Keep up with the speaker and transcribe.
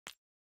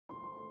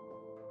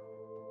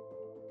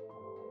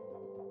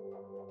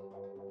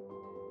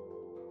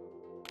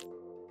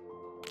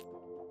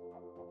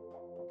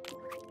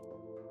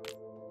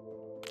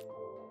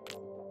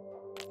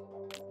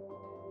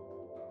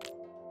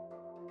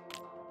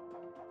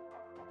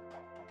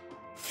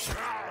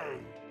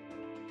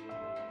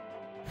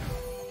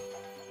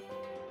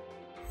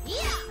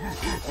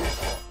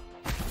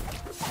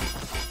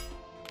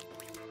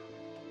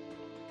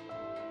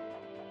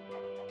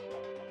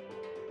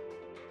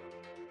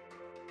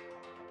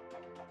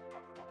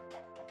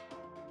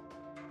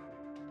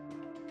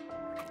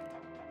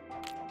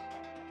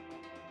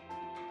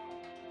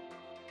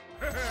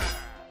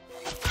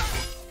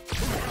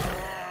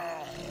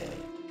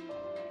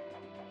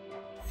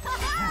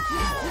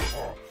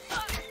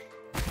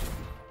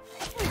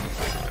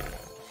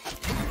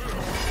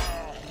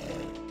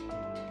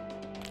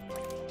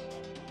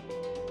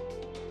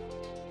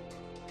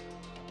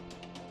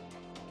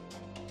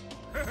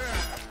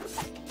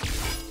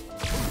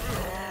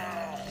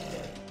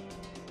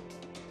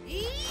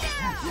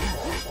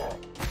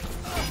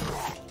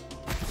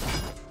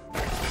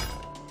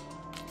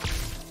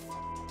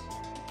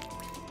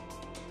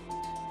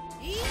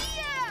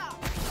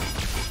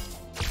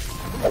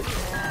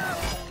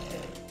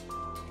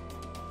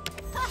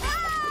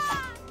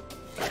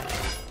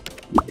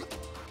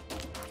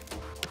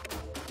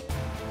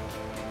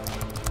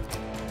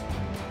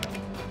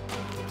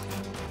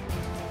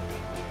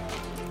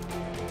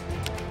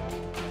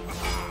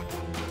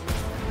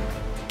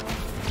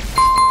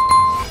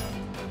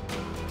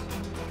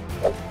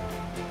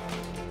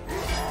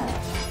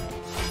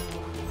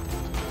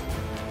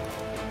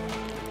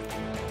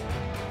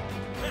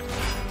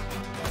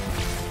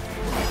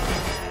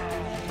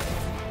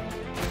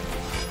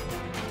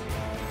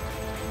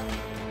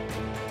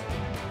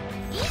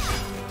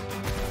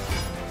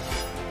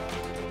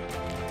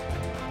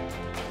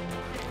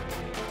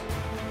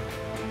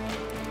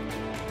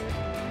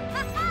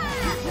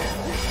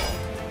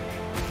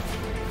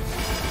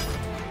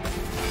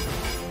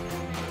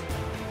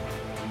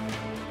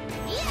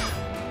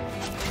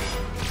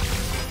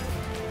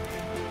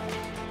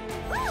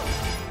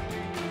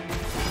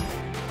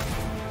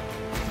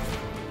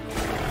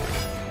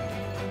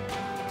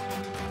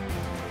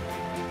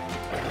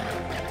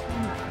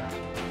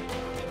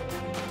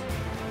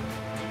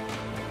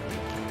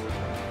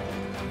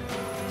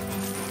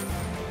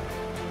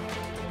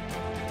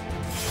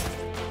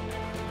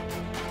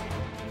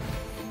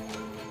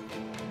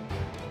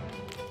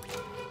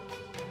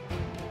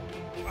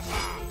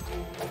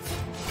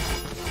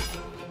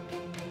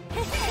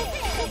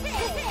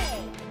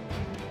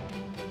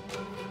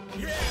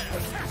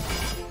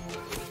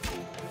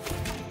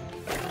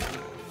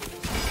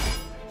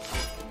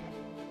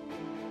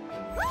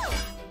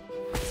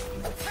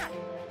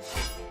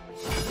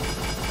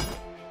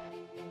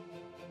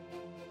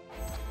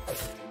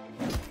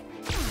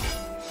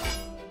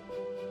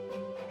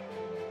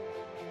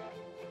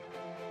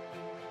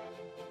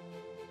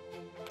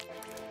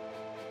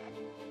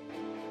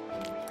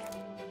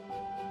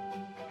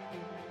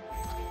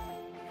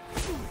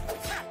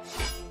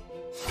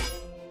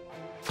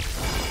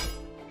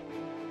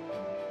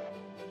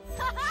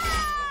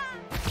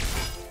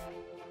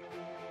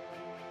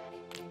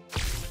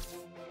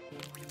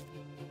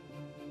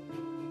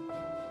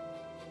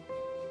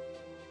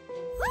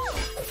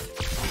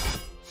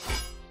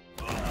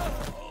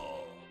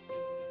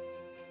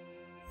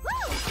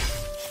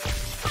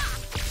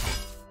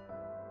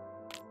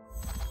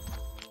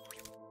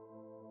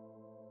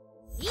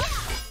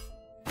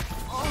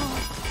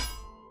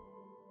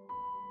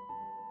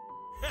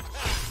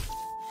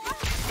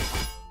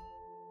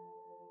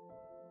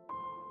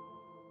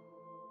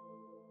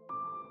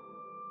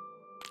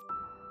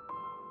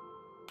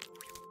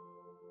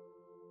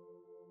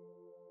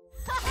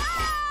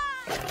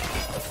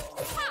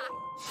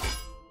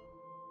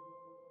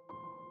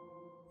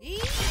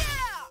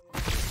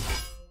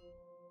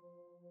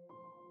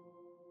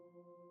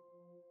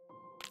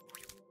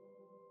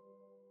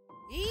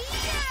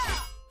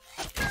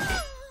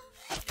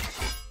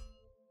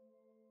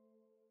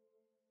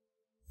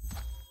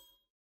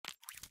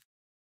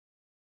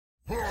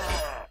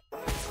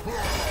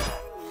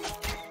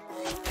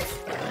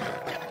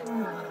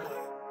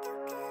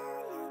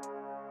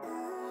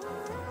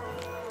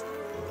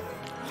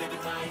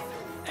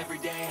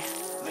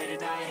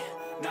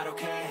not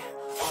okay.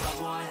 All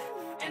I want,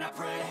 and I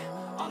pray,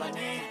 all I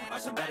need are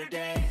some better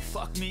days.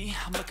 Fuck me,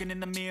 I'm looking in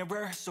the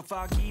mirror, so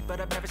foggy, but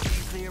I've never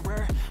seen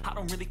clearer. I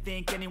don't really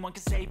think anyone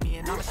can save me,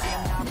 and honestly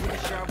I'm not really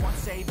sure I want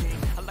saving.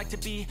 I like to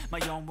be my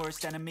own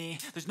worst enemy.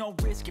 There's no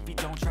risk if you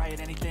don't try at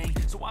anything,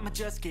 so I'ma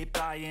just keep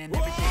buying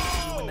everything.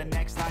 See you in the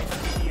next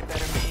life, be a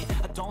better me.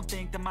 I don't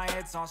think that my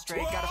head's on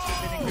straight. Gotta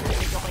flip it and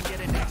quickly go and get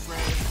an x-ray.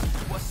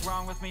 What's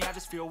wrong with me? I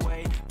just feel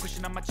weight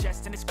pushing on my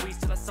chest and it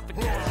squeezes till I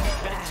suffocate.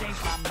 Better change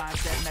my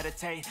mindset,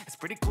 meditate. It's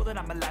pretty cool that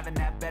I'm alive and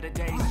have better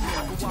days.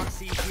 I could walk,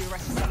 see, hear, I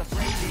should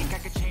celebrate. Think I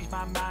could change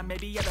my mind,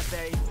 maybe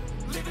elevate.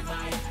 Living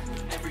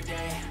life, every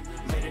day,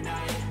 late at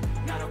night,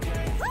 not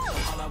okay.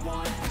 All I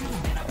want,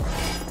 and I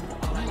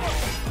pray, all I need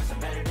are some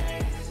better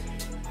days.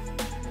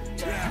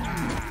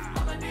 Yeah,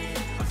 all I need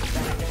are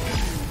some better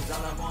days. 'Cause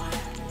all I want,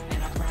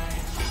 and I pray,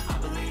 I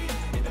believe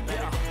in the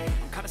better days.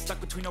 Kinda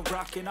stuck between a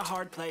rock in a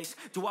hard place?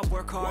 Do I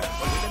work hard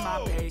or live in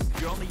my pace?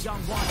 You're only young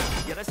one,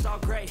 yeah that's all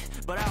great,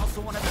 but I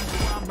also wanna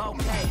think where I'm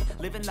okay.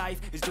 Living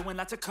life is doing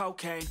lots of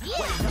cocaine.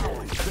 Wait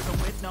no, it's living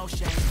with no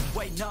shame.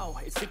 Wait no,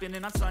 it's sleeping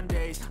in on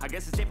Sundays. I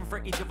guess it's different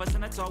for each of us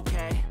and it's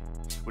okay.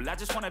 Well I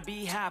just wanna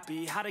be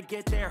happy. How to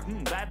get there?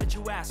 Glad that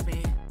you asked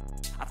me.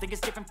 I think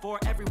it's different for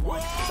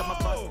everyone. Some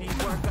of us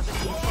need work,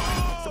 others need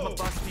fun. Some of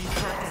us need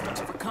purpose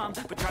to overcome,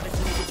 but try to do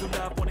what you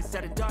love when it's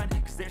said and done.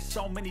 Cause there's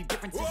so many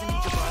differences in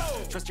each of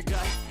us. Trust your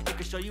gut, it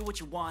can show you what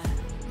you want.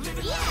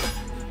 Living life,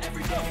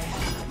 every day,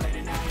 late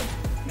at night,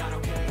 not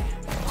okay.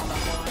 All I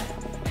want,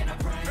 and I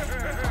pray,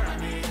 all I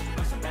need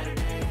are some better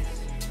days.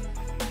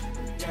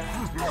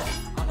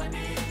 Yeah, all I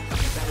need are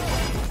some better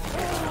days.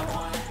 All I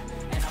want,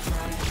 and I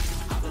pray,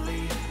 I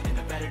believe in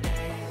a better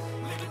day.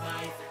 Living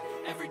life,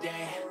 every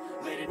day,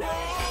 late at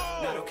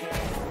night, not okay.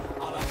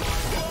 All I want,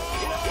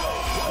 and I pray,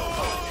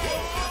 all I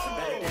need are some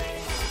better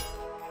days.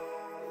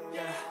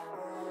 Yeah,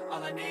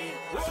 all I need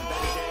are some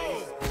better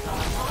days. All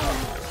I want,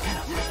 and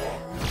I pray,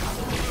 I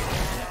believe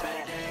in a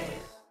better day.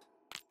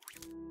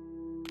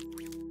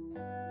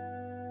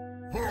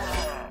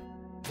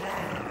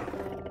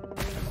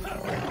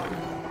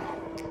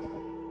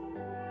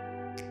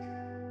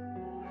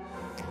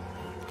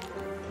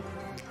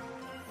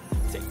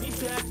 Take me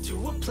back to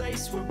a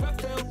place where I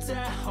felt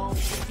at home.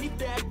 Take me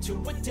back to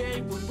a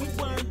day when we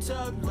weren't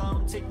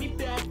alone. Take me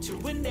back to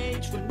an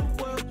age when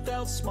the world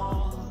felt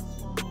small.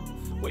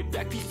 Way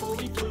back before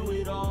we blew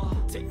it all.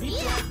 Take me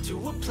back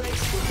to a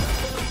place where I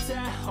felt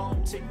at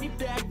home. Take me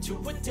back to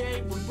a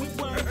day when we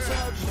weren't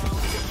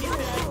alone. Take me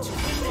back to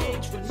an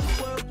age when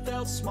the world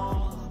felt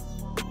small.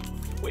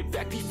 Way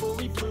back before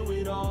we blew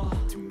it all.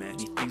 Too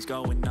many things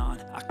going on,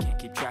 I can't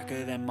keep track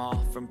of them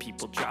all. From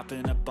people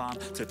dropping a bomb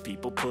to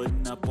people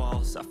putting up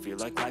walls. I feel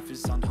like life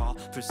is on hold,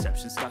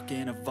 perception stuck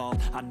in a vault.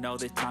 I know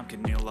that time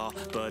can heal all,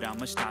 but how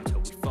much time till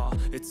we fall?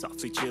 It's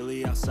awfully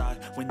chilly outside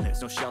when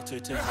there's no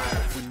shelter to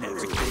hide. When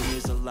everything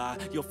is a lie,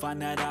 you'll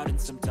find that out in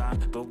some time.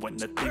 But when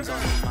the things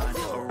on your mind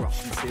are all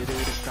considered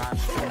a crime,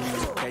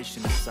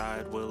 communication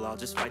aside, we'll all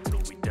just fight till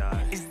we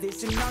die. Is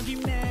this an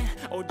argument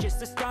or just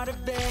the start of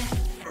it?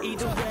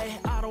 Either way,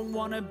 I don't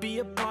wanna be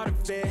a part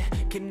of it.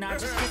 Can I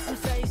just get some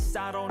space?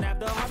 I don't have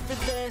the heart for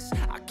this.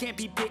 I can't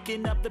be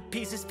picking up the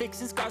pieces,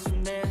 fixing scars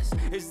from this.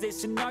 Is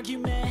this an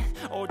argument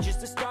or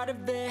just the start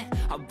of it?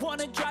 I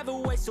wanna drive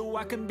away so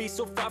I can be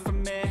so far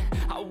from it.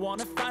 I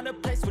wanna find a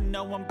place where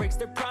no one breaks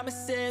their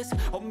promises.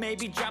 Or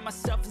maybe drown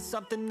myself in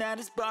something that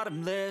is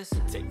bottomless.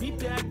 Take me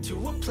back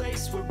to a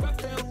place where I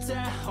felt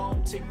at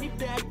home. Take me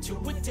back to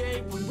a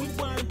day when we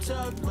weren't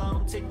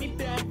alone. Take me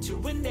back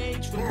to an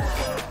age when the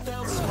world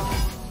felt small.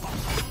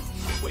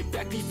 Way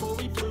back before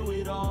we blew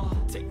it all.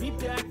 Take me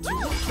back to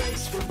a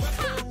place where I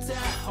felt at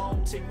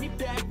home. Take me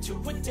back to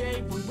a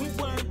day when we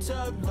weren't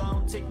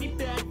alone. Take me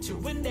back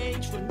to an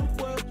age when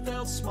the world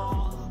felt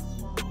small.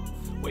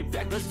 Way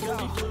back before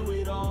we blew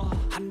it all.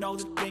 I know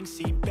that things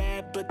seem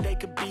bad, but they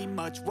could be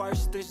much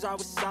worse. There's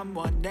always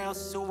someone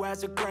else who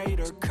has a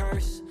greater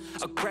curse,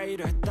 a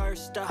greater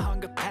thirst, a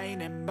hunger,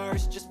 pain, and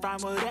mercy. Just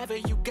find whatever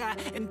you got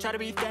and try to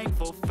be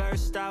thankful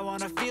first. I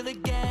wanna feel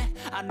again,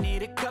 I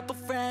need a couple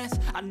friends.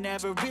 I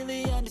never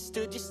really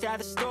understood just how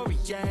the story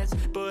ends,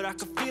 but I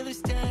can feel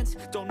it's tense,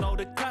 don't know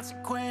the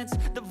consequence.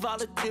 The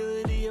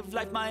volatility of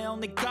life, my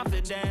only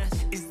confidence.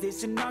 Is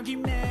this an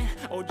argument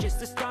or just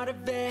the start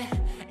of it?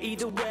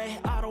 Either way,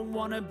 I don't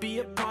wanna be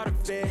a part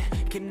of it.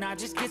 Can I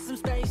just get some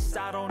space?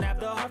 I don't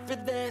have the heart for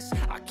this.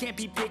 I can't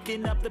be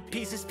picking up the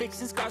pieces,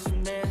 fixing scars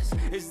from this.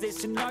 Is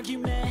this an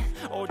argument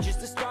or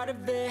just the start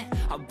of it?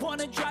 I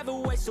wanna drive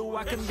away so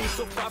I can be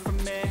so far from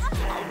it.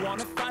 I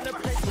wanna find a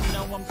place where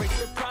no one breaks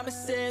their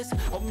promises.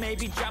 Or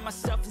maybe drown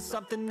myself in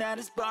something that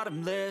is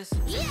bottomless.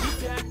 Take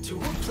me back to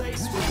a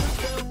place where I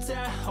felt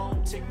at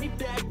home. Take me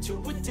back to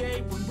a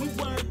day when we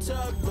weren't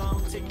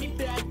alone. Take me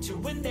back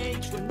to an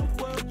age when the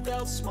world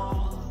felt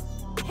small.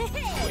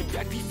 Way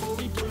back before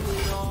we blew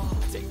it all.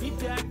 Take me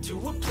back to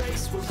a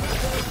place where I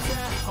felt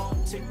at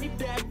home. Take me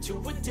back to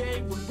a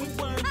day when we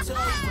weren't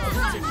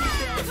alone. Take me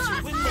back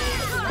to an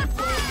age when the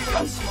world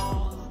felt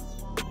small.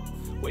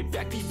 Way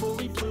back before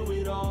we blew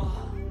it all.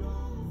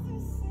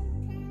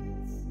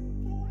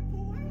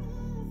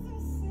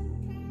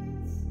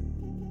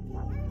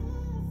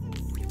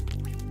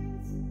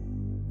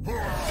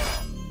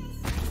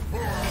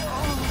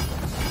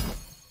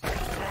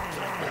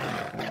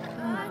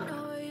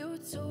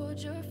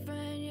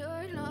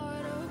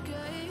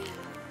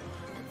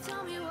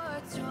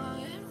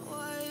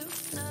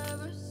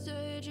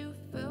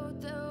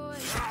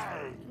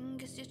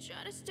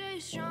 Try to stay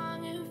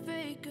strong and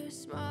fake a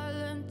smile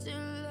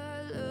until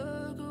I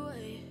look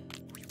away.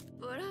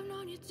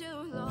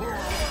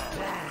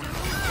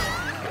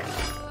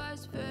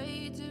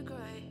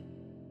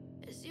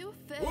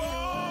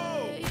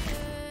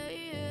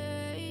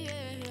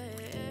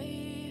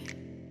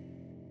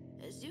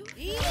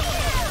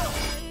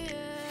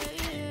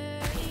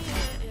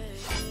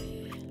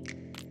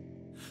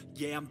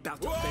 yeah, I'm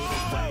about to fade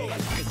away.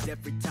 Cause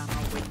every time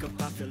I wake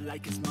up I feel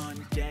like it's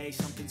Monday.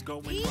 Something's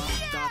going wrong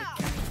with all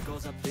the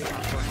chemicals up in my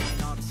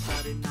brain. All of a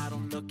sudden I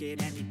don't look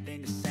at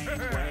anything the same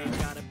way.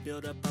 Gotta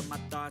build up of my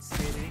thoughts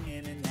sitting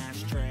in an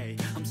ashtray.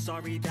 I'm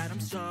sorry that I'm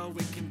so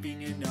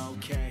inconvenient,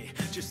 okay.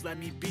 Just let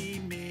me be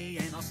me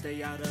and I'll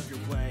stay out of your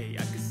way.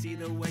 I can see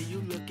the way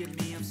you look at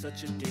me, I'm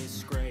such a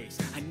disgrace.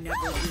 I never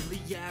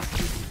really asked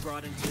to be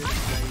brought into the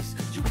place.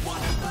 You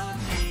wanna love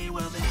me?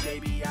 Well then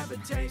baby, have a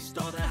taste.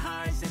 All the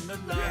highs and the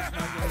lows,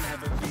 no you'll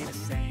never be the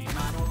same.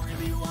 I don't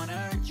really wanna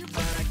hurt you,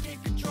 but I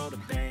can't control the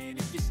pain.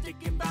 If you're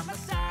sticking by my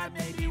side,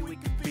 maybe we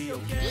could be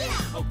okay.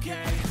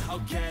 Okay,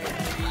 okay,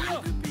 maybe you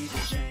could be the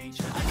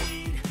change I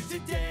need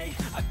today.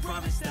 I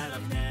promise that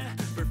I've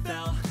never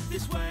felt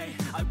this way.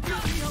 I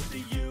really hope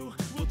that you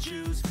will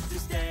choose to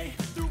stay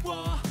through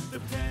all the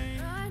pain.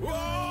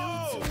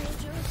 Whoa!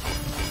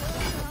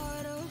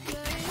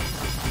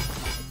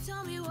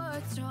 Tell me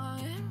what's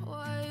wrong and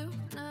why you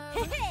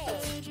never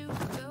said you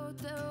felt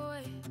that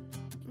way.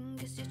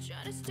 Guess you're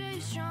trying to stay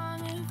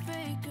strong and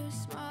fake a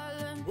smile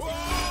until you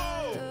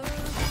look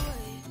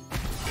away.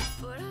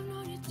 But I've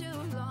known you too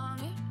long,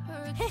 it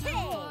hurts to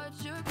watch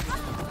your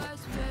blue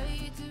eyes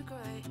fade to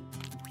gray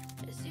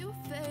as you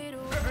fade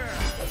away.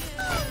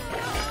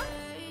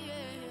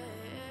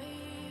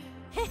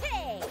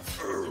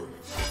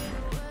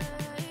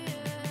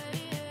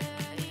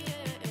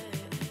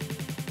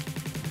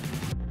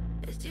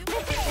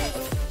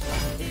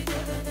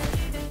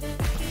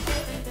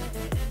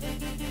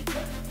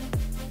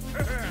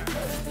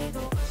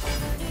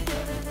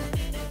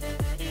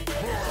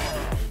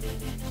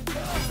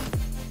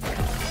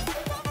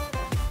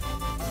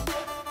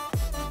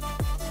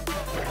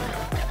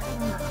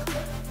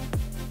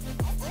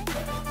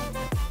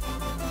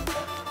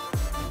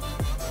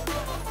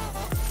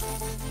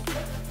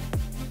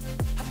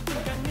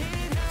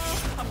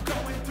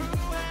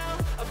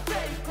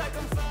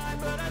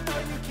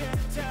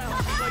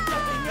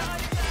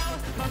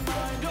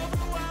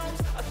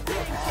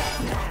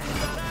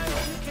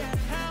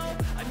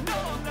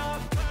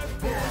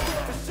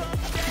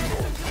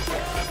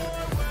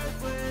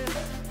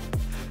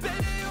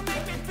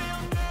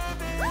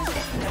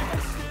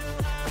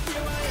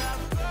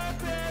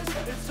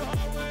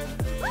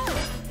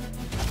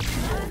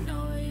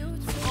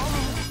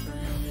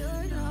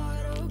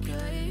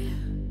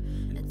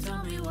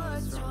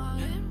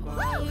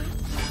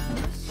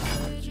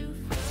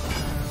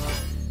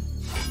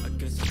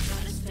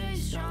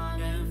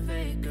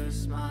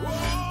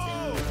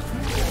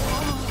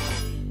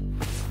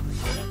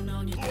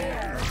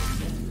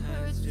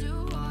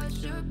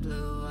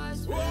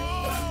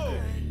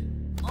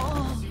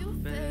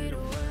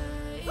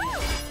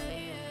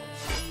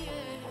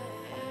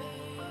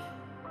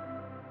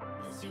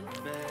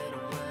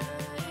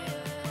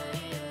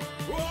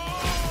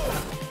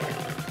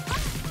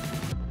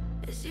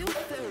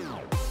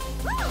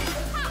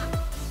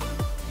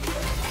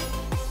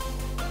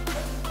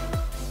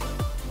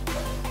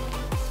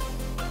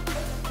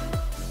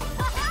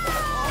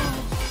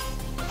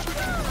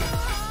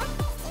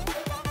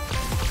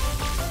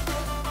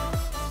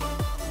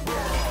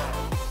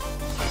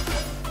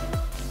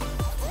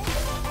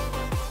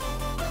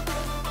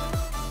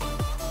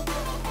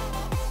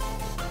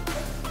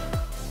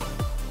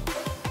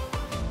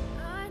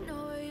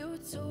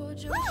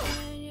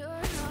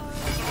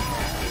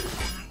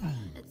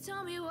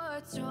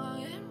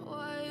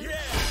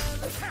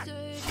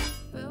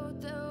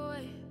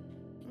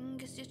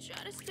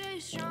 Try to stay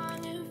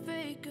strong and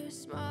fake a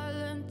smile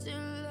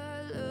until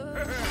I look.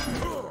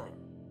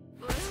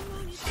 But I've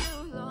known you too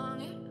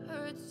long, it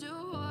hurts to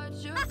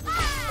watch your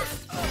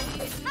eyes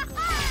fade to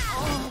gray.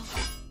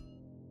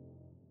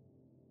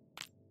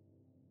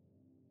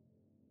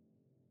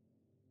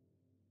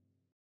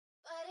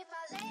 But if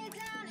I lay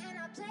down and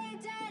I play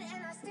dead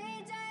and I stay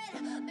dead,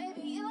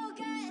 maybe you'll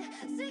get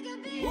sick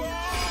of being lost.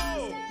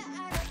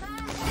 Out of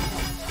my head,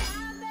 under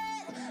my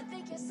bed,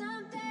 think you're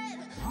something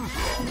out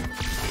of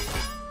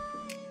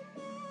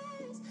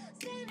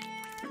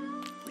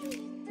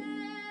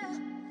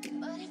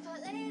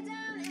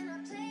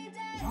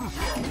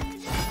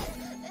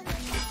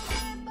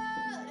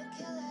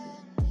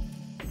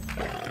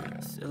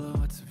my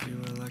silhouettes of you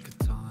are like a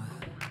taunt.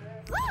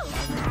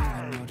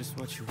 I know just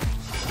what you want.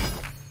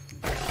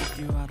 With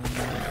you I don't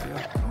ever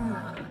feel calm.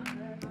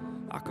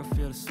 I can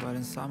feel the sweat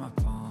inside my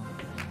palm.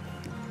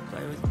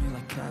 Play with me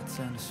like cats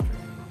and a string.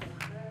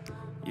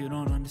 You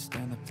don't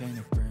understand the pain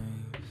it brings.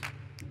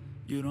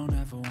 You don't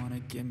ever wanna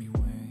give me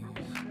wings.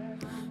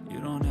 You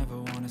don't ever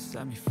wanna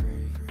set me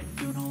free.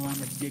 You know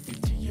I'm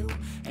addicted to you,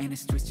 and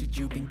it's twisted.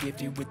 You've been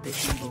gifted with the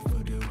evil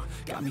voodoo.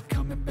 Got me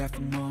coming back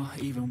for more,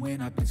 even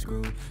when I've been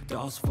screwed.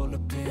 Dolls full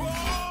of pins,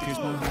 here's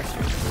my heart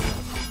straight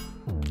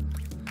through.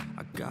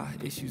 I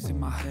got issues in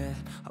my head,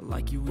 I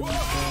like you in my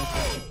bed,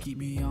 but you keep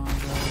me on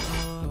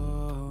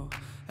road.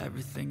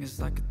 Everything is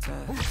like a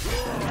test.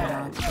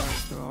 Down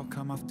first, or I'll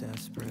come off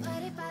desperate.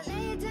 But if I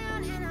lay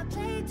down and I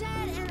play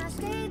dead and I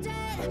stay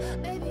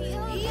dead, baby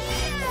you'll get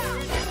sick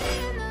of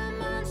being the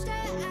monster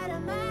out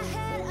of my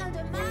head,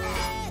 under my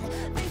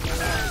head. Think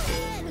you're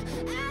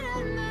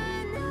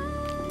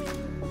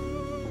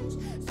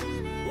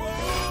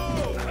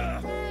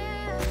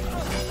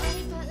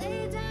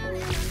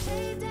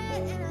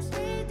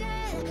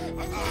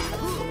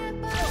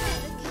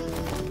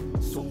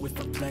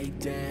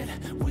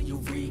Will you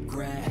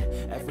regret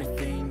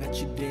everything that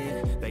you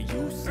did, that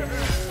you said?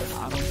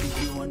 I don't think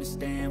you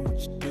understand what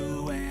you're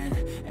doing,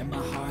 and my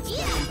heart's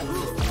breaking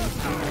through the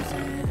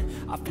losing.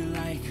 I feel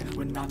like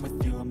when I'm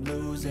with you I'm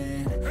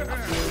losing. I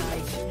feel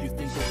like you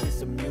think that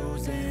it's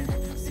amusing,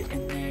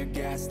 sitting there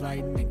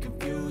gaslighting and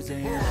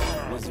confusing.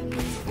 Was it me?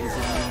 Is it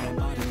me? Am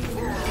I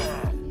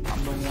deluded?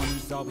 I'm the one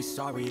who's always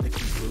sorry, the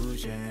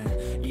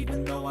conclusion.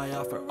 Even though I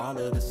offer all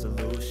of the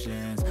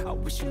solutions, I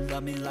wish you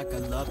loved me like I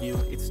love you,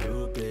 it's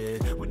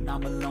stupid. When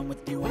I'm alone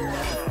with you I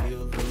never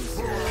feel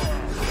lucid. I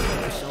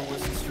wish I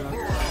was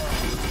instructed,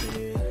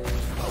 stupid.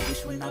 I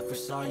wish when I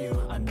first saw you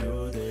I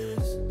knew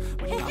this.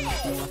 When I'm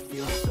with you I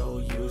feel so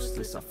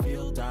useless, I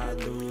feel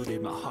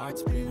diluted, my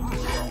heart's been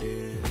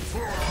wounded.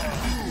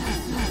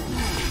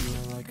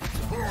 Like a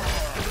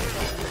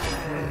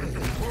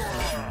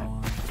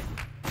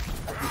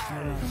I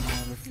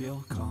never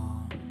feel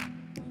calm.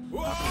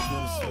 I can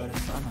feel the sweat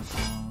inside my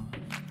palm.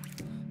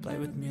 Play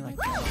with me like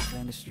it's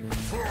industry.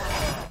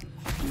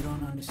 You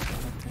don't understand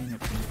the pain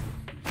of me.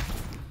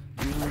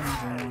 You don't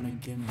ever wanna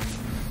give me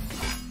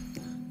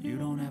room. You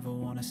don't ever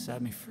wanna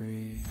set me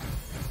free.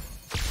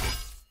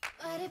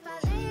 But if I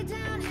lay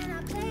down and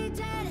I play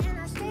dead and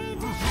I stay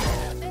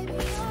dead, baby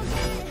you'll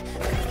get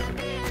sick of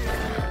being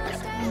alone.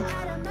 Stay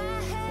out of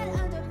my head,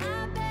 under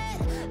my bed,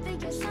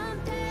 thinking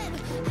something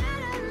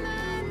out of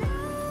my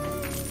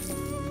nose.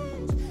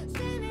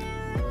 See me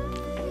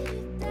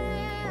right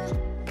there.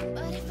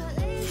 But if I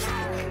lay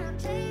down and I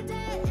play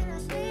dead and I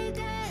stay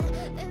dead,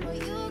 then will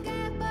you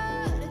get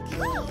bored of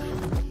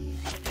killing me?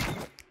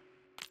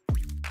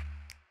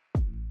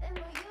 Then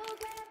will you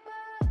get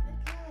bored of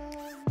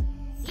killing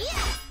me?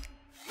 Yeah!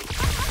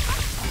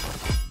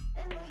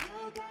 Then will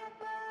you get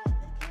bored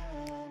of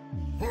killing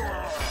me?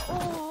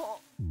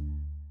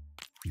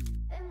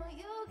 Then will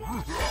you get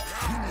bored of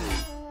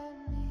killing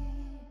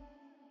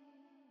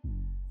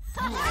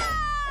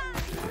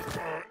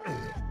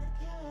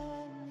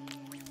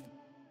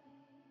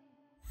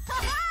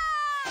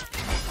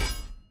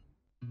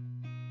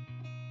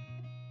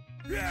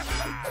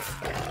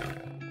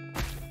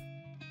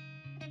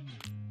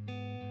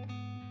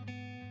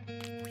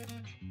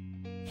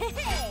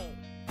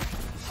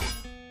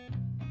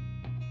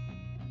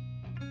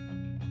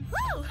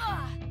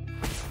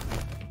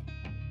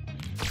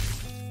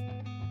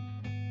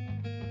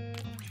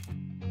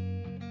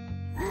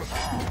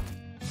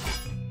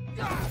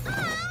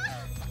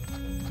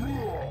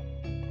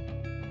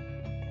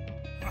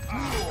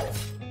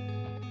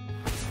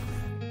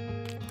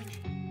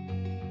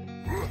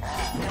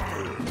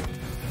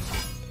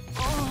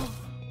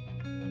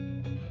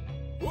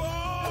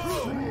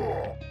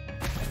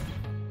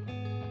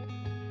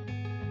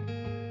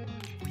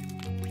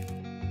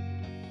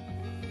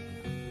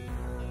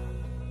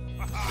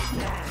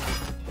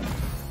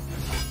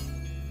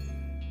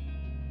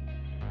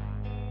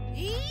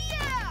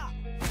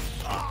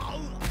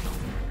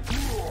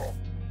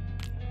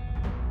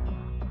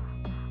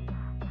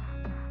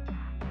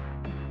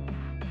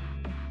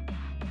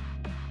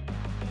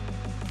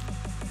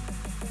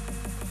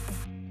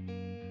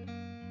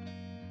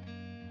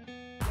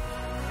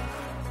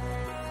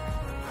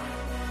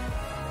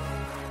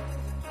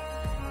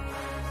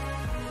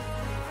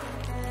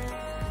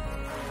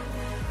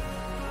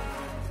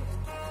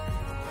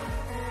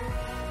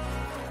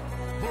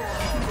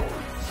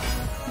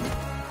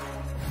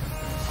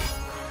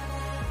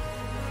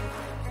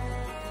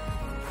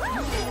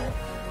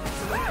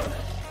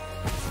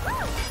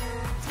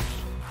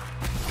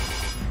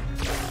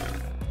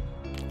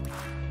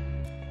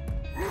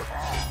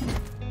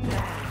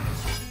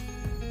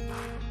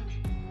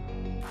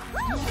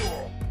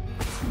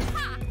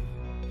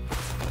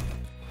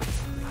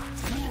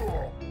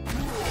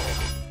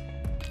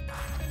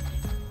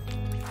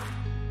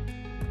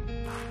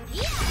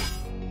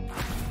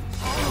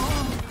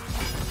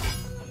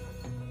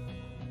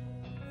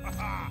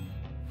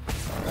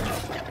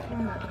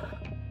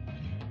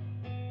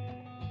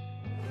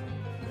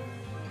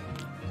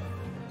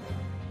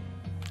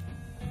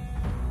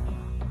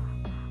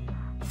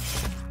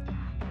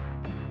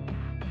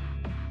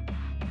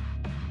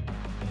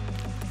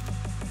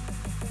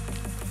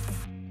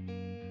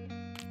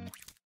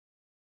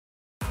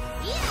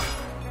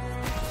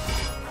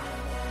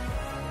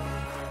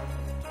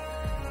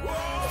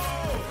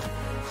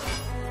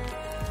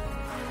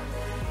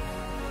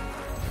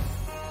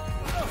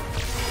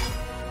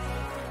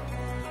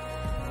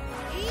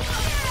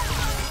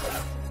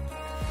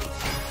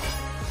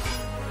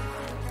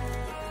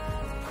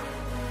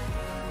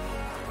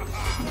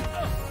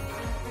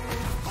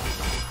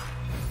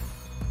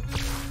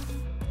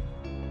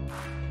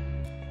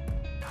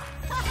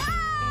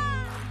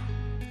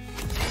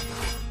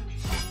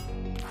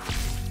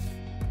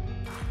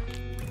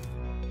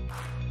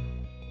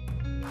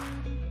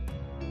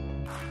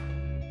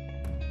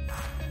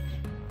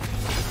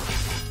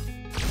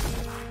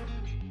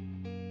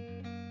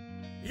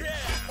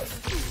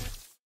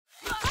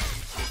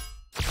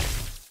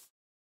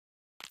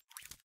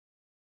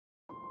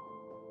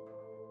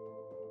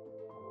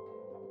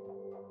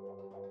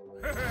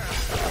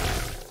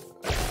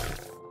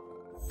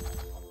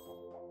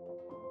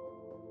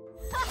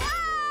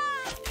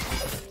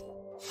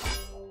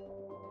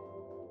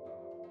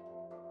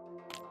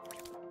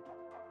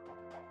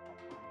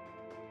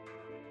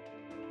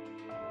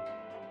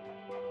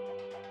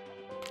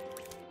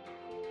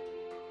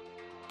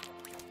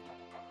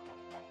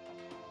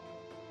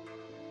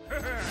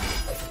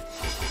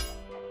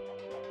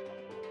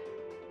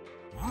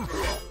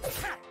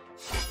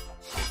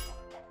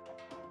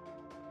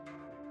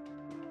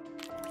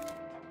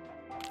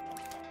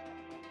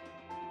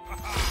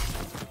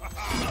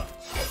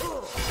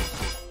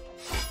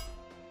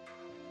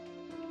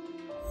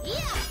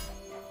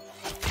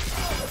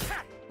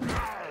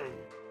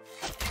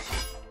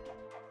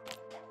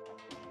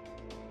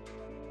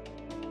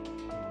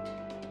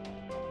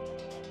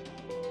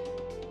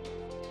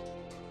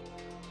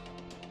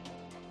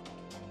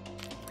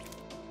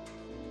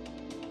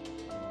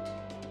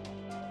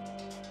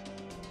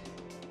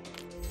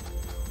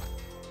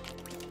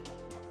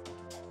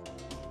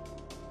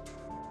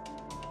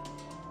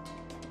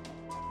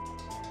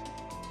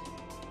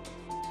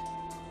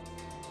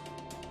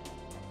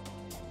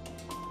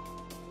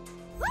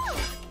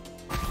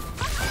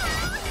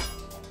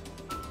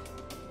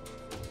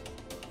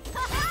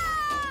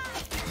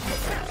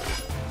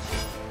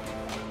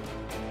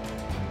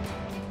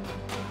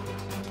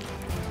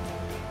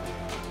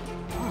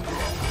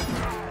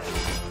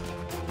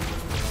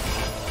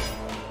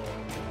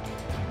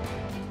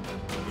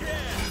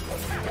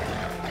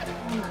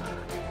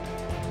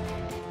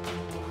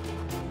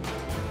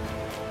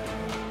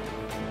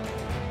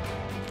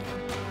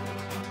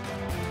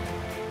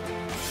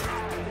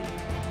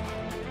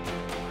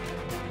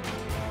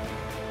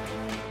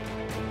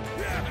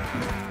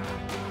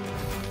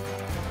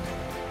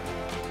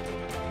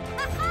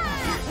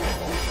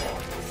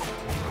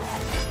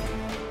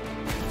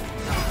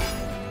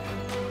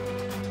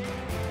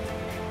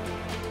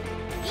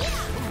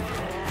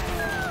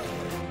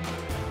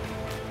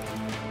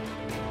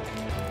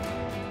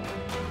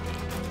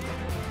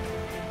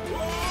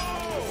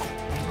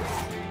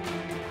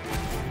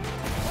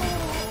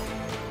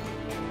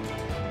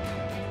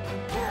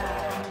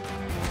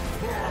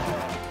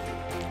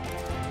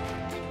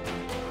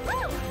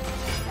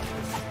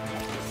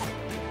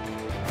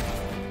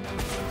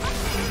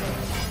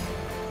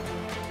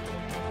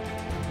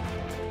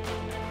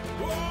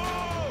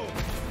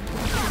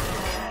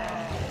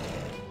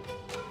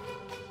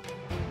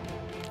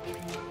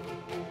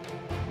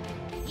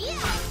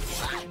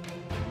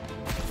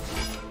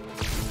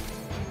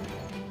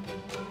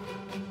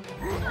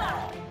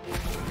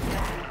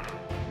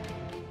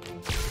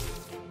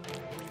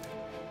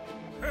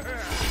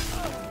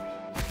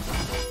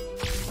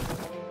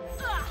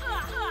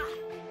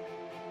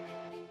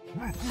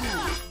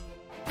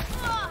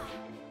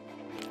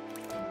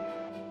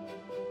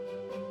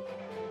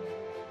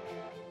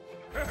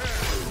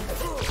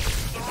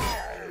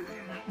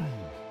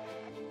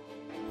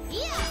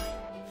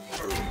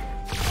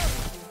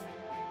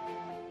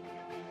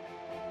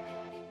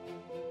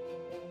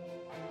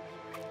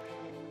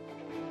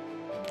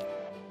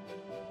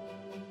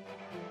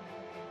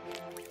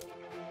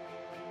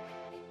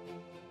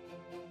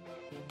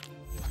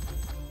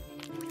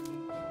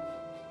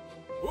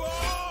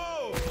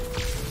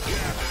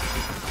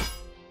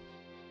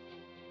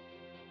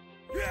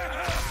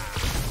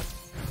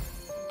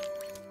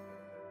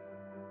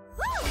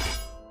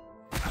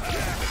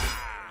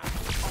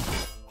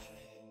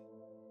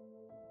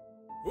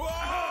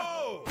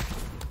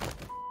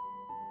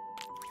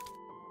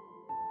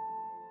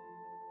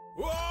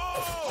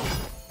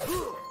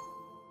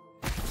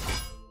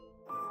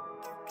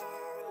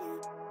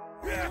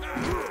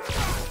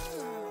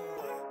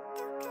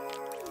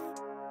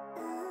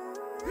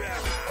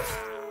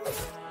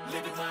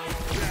Living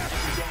life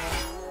every day,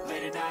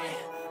 late at night,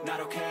 not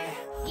okay.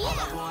 All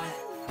I want,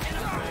 and I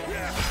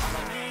pray, all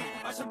I need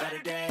are some better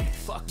days.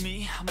 Fuck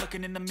me, I'm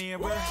looking in the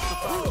mirror, so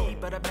foggy,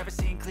 but I've never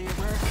seen clearer.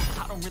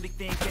 I don't really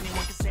think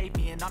anyone can save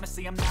me, and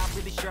honestly I'm not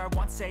really sure I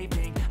want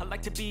saving. I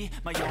like to be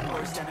my own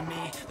worst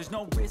enemy. There's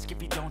no risk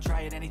if you don't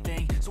try at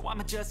anything, so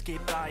I'ma just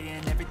keep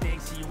buying everything.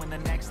 See you in the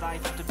next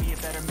life, have to be a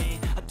better me.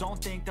 I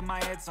don't think that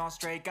my head's on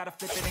straight, gotta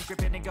flip it and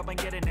grip it and go and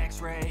get an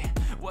x-ray.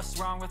 What's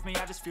wrong with me?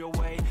 I just feel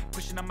weight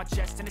pushing on my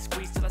chest and it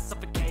squeezes till I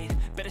suffocate.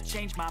 Better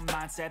change my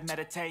mindset,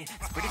 meditate.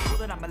 It's pretty cool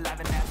that I'm alive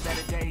and have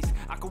better days.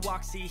 I could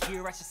walk, see,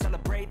 hear, I should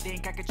celebrate.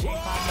 Think I could change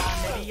my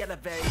mind, maybe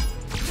elevate.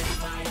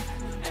 Living life,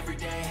 every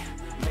day,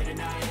 late at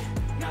night,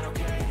 not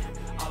okay.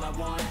 All I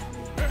want,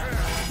 and I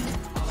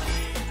pray, all I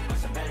need are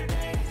some better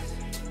days.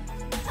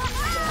 All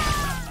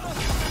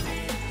I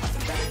need are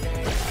some better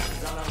days.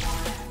 'Cause all I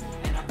want,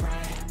 and I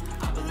pray,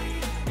 I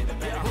believe in the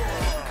better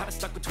days. I'm kinda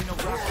stuck between a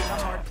rock and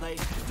a hard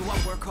place. Do I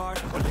work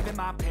hard or live at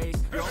my pace?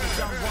 You're only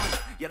young once,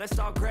 yeah that's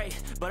all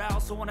great, but I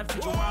also want a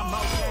future where I'm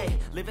okay.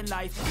 Living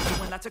life,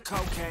 doing lots of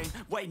cocaine.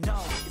 Wait no,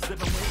 it's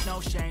living with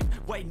no shame.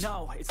 Wait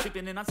no, it's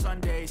sleeping in on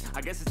Sundays.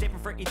 I guess it's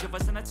different for each of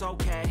us and that's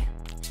okay.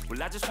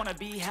 Well I just wanna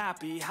be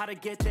happy, how to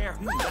get there?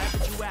 Glad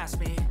that you asked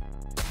me.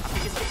 I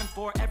think it's different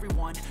for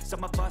everyone.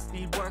 Some of us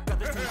need work,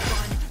 others need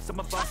fun. Some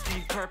of us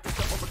need purpose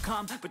to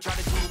overcome, but try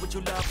to do what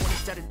you love when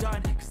it's said and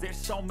done. Cause there's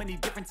so many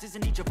differences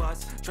in each of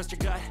us. Trust your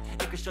gut,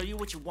 it can show you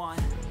what you want.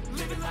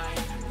 Living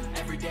life,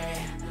 every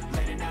day,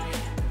 late at night,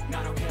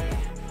 not okay.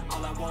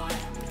 All I want,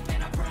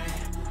 and I pray,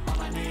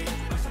 all I need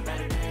are some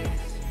better days.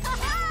 All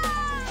I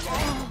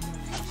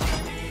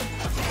need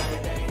are some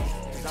better days.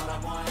 Cause all I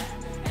want,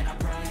 and I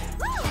pray,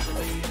 I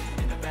believe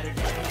in the better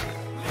days.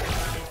 Living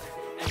life,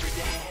 every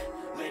day,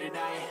 late at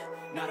night,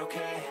 not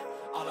okay.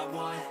 All I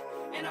want,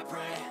 and I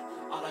pray,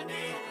 all I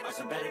need are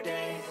some better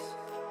days.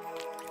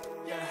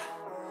 Yeah,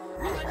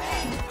 all I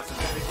need are some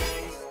better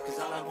days. Cause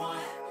all I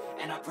want,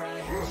 and I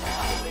pray, I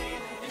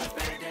believe in the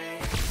better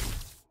days.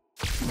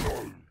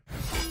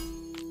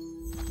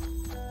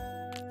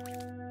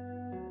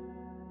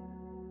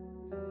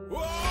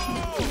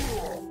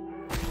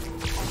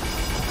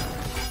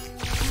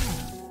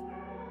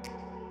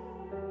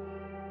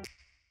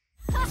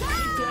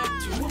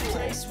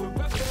 Where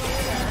I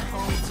felt at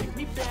home. Take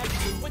me back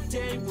to a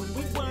day when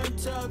we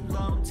weren't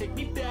alone. Take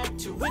me back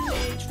to an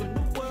age when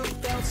the world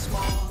felt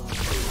small.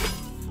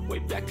 Way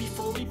back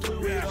before we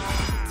blew it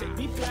all. Take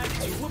me back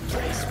to a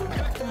place where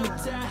I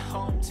felt at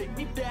home. Take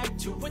me back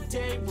to a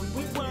day when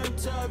we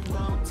weren't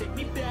alone. Take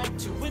me back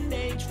to an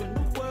age when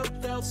the world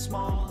felt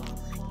small.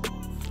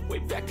 Way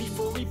back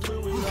before we blew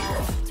it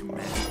all. Too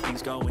many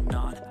things going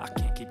on, I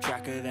can't keep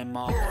track of them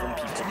all. From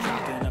people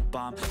dropping a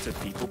bomb to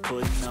people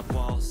putting up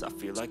walls. I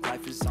feel like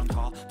life is on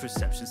call,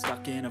 perception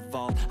stuck in a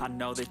vault. I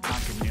know that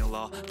time can heal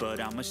all, but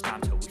how much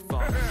time till we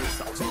fall? It's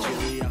all too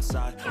chilly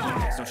outside, when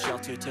there's no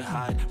shelter to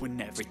hide.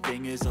 When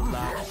everything is a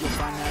lie, you'll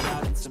find that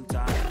out in some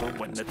time. But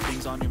when the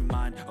things on your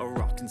mind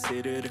are all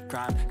considered a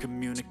crime,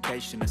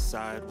 communication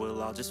aside,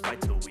 we'll all just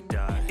fight till we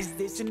die. Is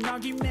this an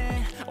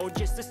argument, or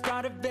just the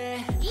start of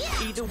it? Yeah.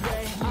 Either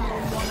way, I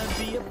don't wanna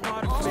be a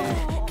part of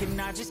it. Can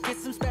I just get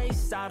some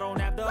space? I don't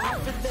have the heart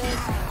for this.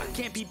 I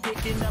can't be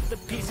picking up the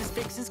pieces,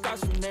 fixing scars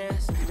from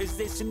this. Is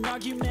this an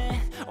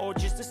argument, or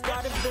just the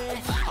start of it?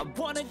 I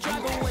wanna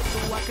drive away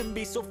so I can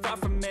be so far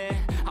from it.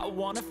 I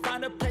wanna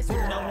find a place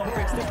where no one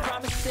breaks their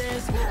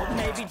promises. Or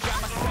maybe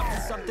drown myself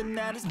in something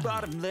that is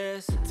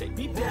bottomless. Take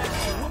me back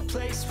to a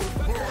place where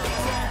I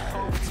felt at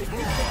home. Take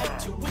me back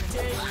to a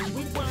day when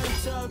we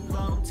weren't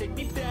alone. Take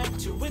me back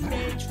to an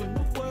age when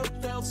the world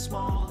felt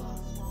small.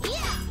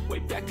 Way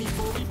back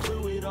before we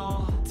blew it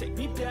all. Take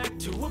me back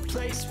to a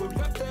place where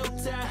I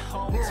felt at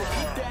home. Take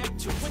me back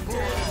to a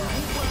day when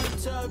we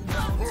weren't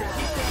alone. Take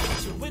me back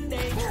to an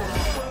age when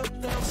the world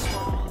felt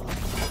small.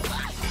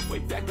 way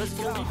back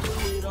before we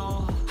blew it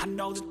all. I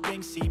know that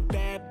things seem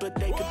bad, but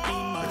they could be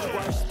much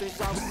worse.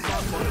 There's always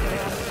someone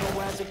else who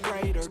has a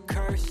greater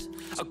curse,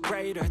 a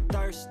greater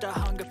thirst, a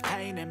hunger,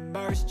 pain, and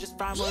mercy. Just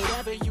find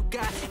whatever you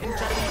got and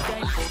try to be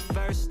thankful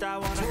first. I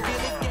wanna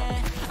feel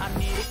again, I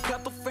need a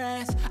couple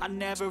friends. I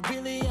never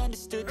really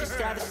understood just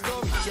how the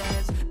story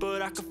ends,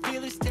 but I can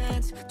feel it's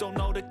tense, don't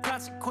know the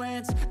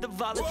consequence, the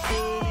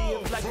volatility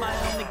of like my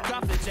only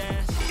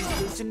confidence. Is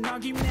this an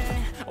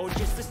argument, or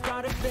just the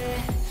start of it?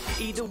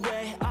 Either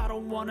way, I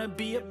don't wanna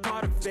be a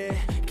part of it.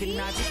 Can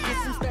I just get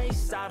some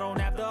space? I don't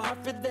have the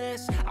heart for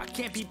this. I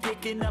can't be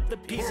picking up the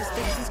pieces,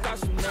 fixing scars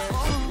from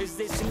this. Is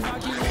this an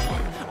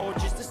argument, or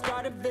just the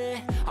start of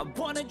it? I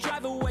wanna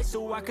drive away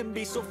so I can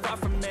be so far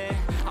from it.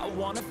 I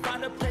wanna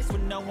find a place where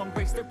no one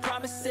breaks their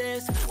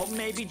promises, or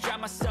maybe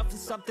drown myself in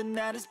something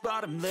that is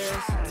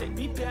bottomless. Take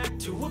me back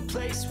to a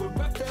place where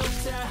I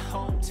felt at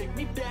home. Take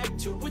me back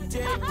to a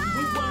day when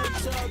we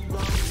weren't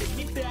alone. Take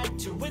me back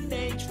to an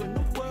age when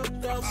the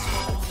world felt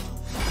small,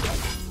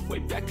 way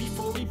back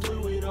before we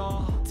blew it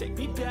all. Take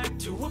me back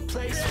to a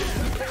place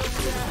where I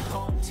felt at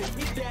home. Take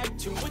me back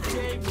to a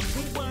day when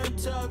we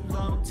weren't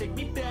alone. Take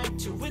me back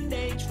to an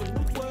age when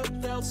the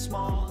world felt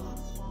small,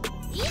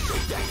 way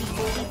back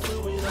before we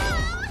blew it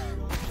all.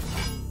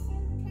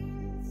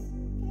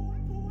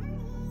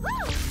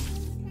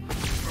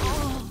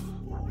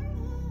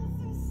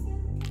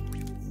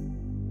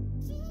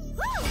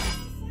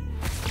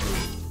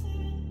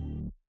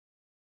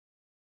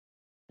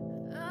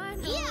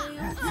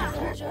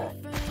 Your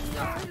friend,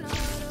 you're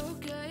not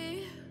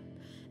okay.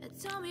 And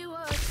tell me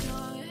what's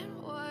wrong and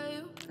why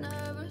you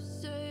never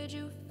said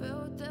you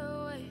felt that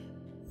way.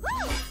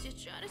 You're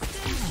trying to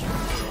stay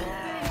strong and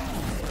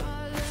fake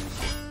smiling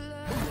too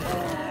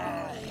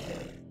loud.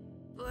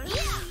 But I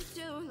know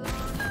too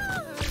long, it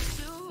hurts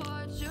to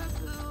watch your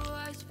blue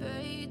eyes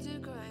fade to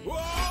gray.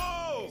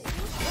 Whoa!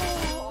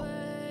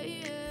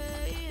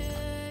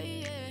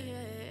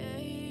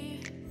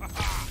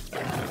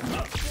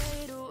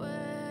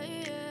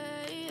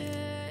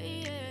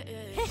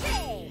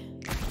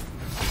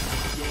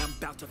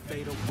 To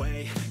fade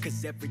away,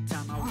 cause every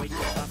time I wake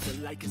up I feel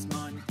like it's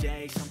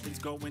Monday. Something's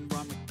going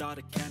wrong with all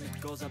the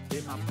chemicals up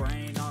in my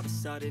brain. All of a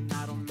sudden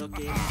I don't look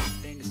at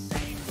anything the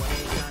same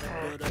way. Gotta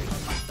build up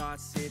of my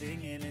thoughts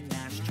sitting in an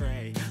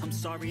ashtray. I'm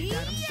sorry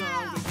that I'm so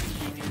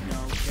inconvenient,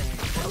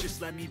 okay?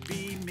 Just let me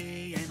be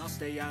me and I'll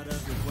stay out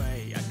of your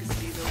way. I can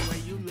see the way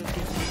you look at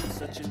me, I'm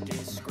such a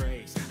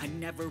disgrace. I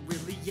never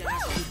really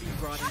asked to be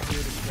brought into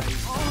this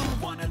place.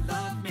 You wanna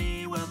love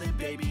me? Well then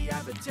baby I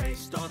have a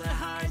taste. All the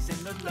highs and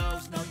the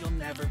lows, no you'll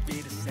never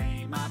be the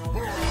same. I don't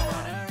really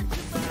wanna hurt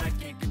you, but I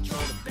can't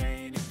control the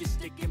pain. If you're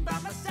sticking by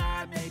my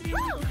side, maybe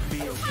we could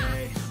be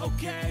okay.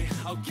 Okay,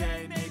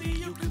 okay, maybe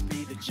you could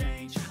be the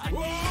change I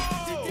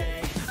need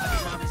today. I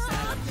promise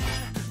that I've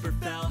never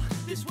felt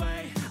this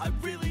way. I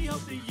really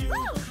hope that you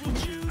will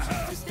choose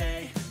to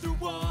stay through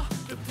all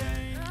the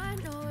pain. I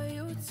know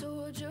you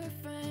told your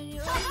friend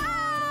you're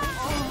not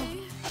okay.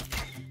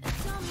 And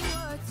tell me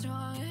what's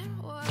wrong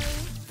and why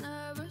you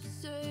never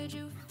said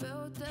you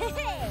felt that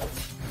way.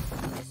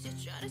 Cause you're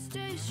trying to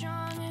stay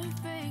strong and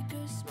fake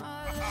a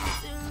smile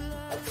until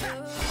I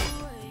look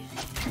away.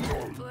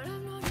 But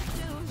I've known you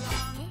too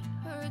long, it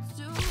hurts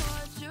to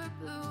watch your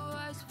blue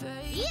eyes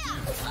fade.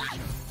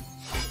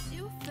 As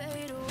you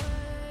fade away.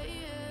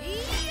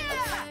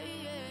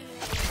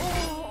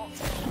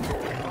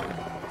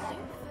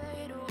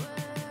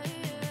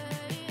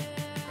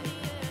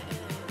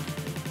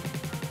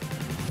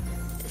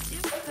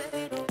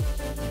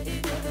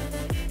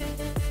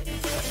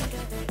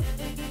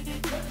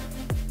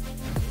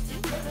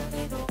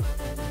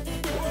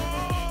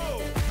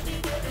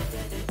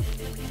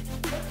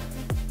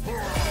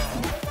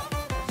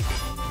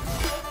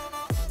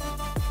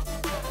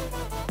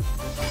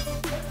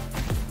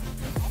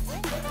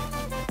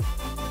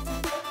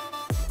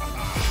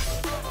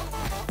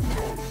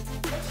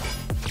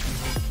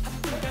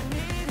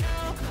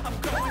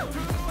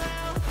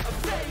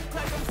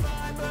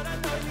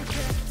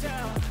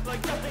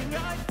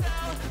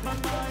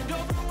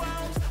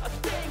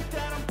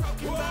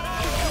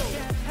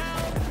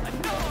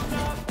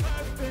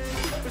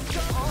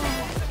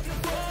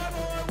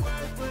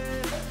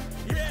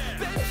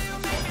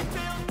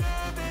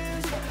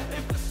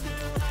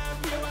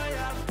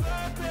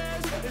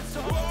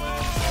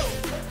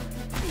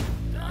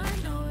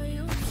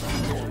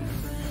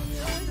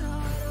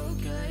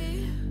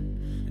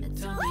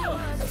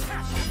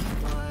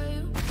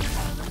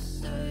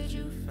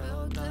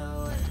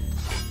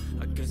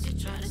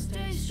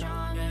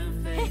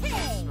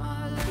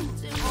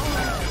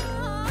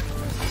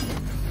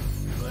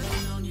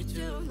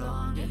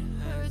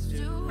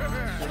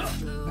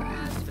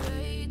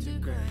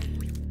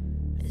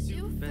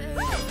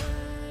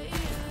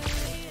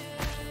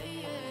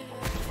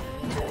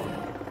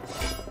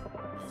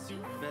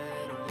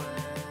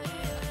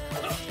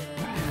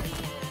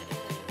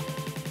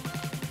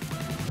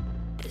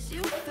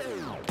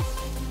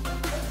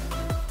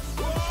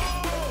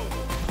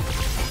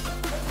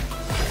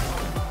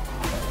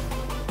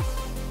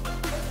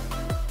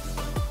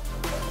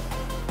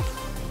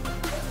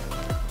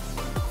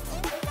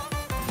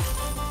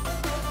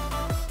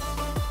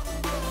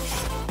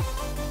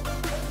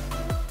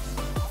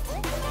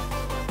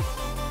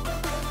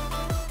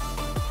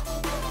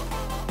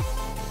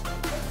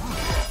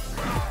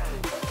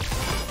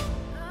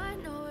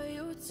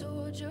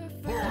 your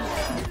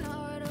friends are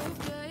not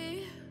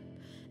okay.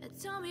 And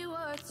tell me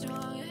what's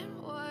wrong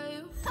and why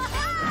you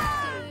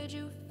said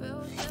you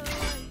felt that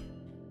way.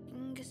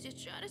 And guess you're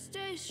trying to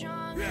stay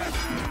strong.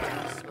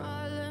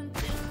 Smile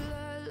until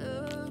I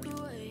look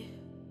away.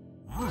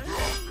 But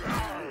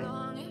how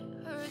long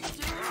it hurts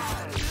to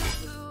watch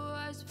your blue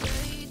eyes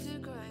fade to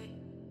gray.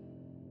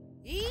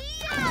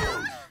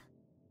 Yeah!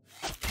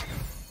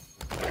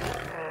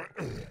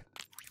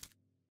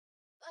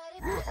 But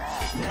if I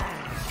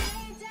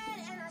stay dead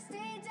and I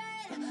stay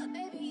dead,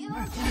 baby, you'll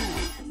get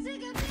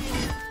sick of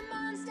being a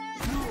monster.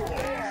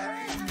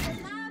 Under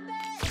my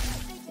bed,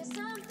 think you're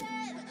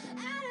something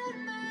out of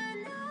my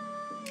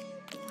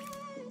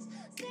nightmares.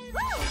 Stay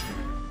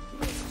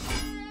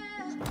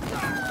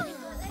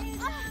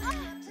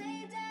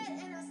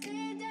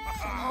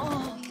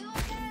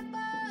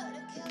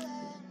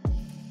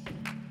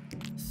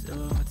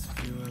Silhouettes of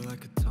you are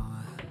like a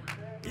taunt.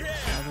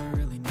 Never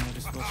really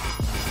noticed what you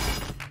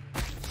want.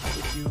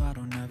 With you I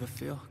don't ever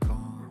feel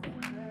calm.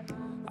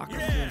 I can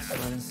feel the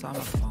sweat inside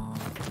my palm.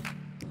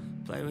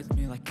 Play with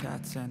me like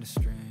cats and a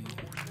string.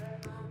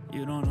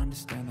 You don't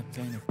understand the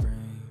pain it brings.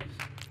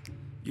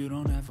 You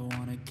don't ever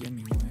wanna give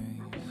me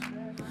wings.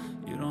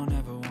 You don't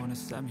ever wanna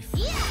set me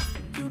free.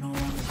 You know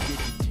I'm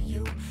addicted to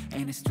you,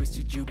 and it's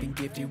twisted. You've been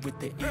gifted with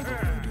the evil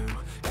voodoo.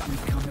 Got me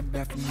coming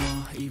back for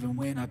more, even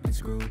when I've been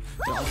screwed.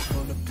 Dolls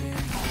full of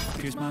pins,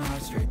 pierce my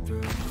heart straight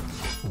through.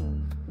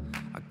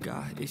 I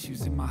got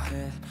issues in my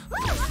head,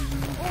 losing in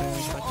my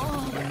bed,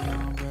 touching me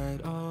on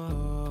red.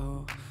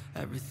 Oh,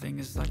 everything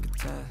is like a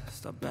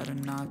test. I better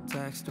not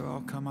text or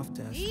I'll come off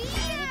desk.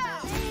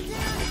 yeah! Lay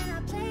down and I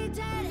play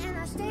dead and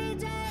I stay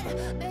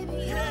dead. Baby,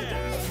 you'll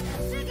get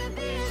sick of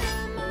being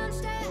a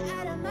monster.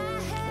 Out of my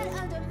head,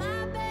 under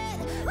my bed.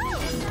 Think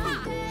you're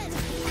something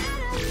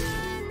out of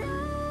my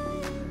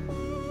nightmares.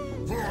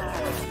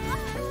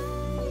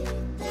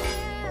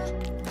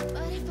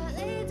 But if I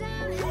lay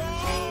down and I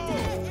play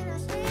dead and I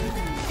stay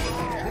dead.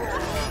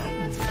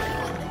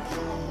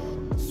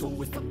 So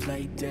if I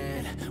play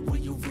dead, will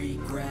you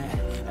regret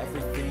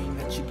everything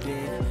that you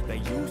did, that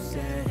you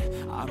said?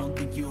 I don't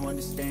think you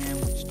understand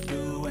what you're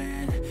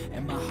doing,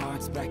 and my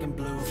heart's black and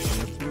blue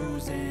from the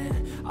bruising.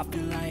 I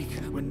feel like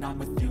when I'm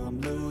with you I'm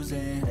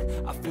losing.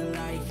 I feel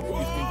like you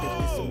think that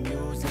this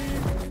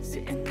amusing,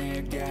 sitting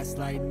there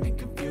gaslighting and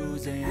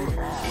confusing.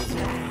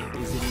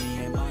 Is it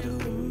me, am I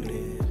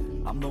deluded?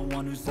 I'm the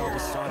one who's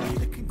always sorry,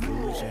 the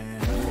conclusion.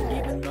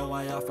 Even though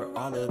I offer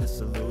all of the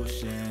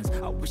solutions,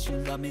 I wish you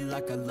loved me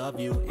like I love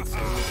you,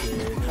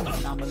 exclusive.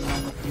 When I'm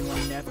alone with you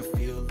I never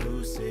feel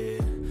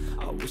lucid.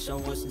 I wish I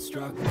wasn't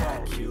struck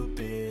by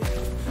Cupid.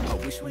 I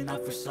wish when I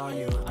first saw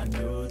you I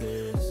knew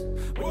this.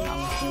 When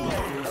I'm with you I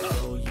feel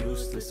so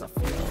useless. I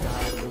feel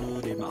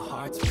diluted, my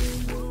heart's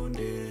been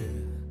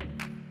wounded.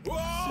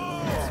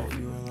 Silhouettes of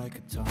you are like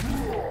a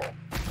taunt.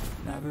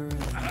 Never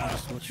really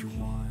noticed what you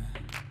want.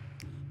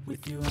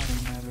 With you I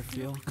don't ever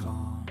feel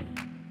calm.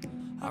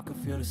 I can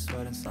feel the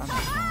sweat inside my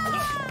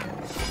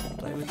palms.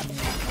 Play with me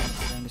like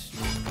cats and a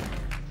string.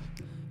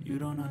 You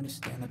don't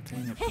understand the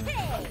pain it brings.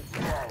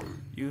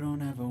 You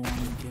don't ever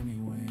wanna give me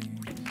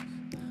wings.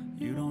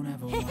 You don't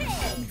ever wanna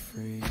set me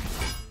free.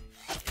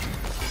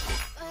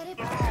 But if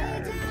I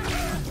lay down and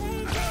I play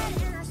dead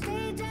and I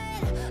stay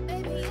dead,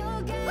 baby,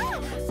 you'll get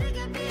sick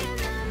of being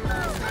a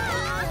monster.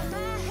 Out of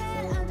my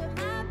head, under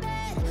my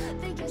bed,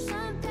 think you're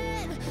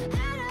something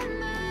out of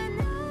my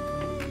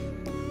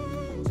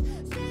nightmares.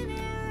 Stay me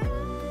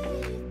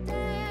right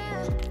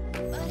there.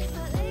 But if I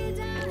lay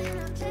down and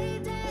I play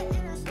dead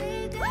and I stay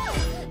dead,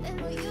 then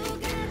will you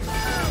get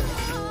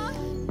bored?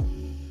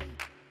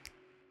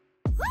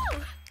 Woo!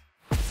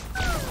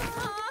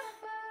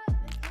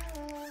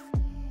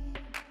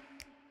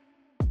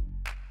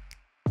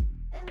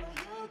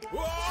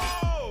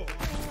 Whoa!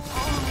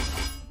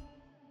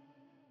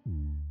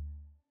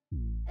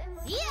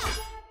 Yeah!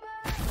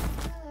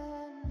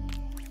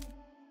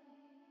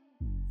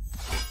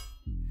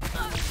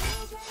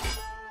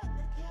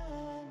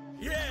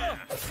 Yeah!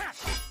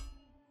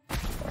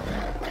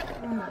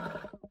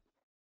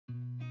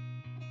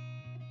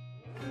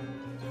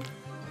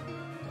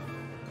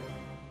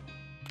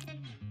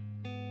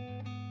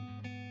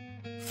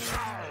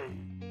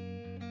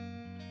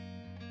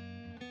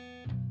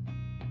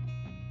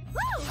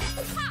 Woo!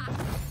 Ha!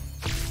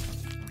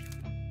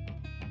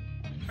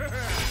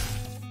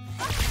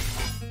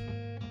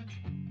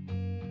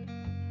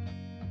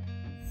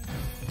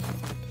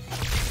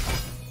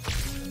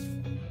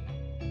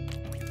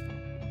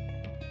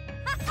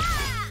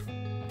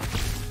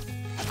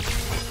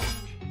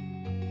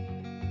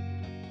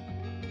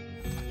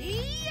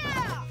 Yeah!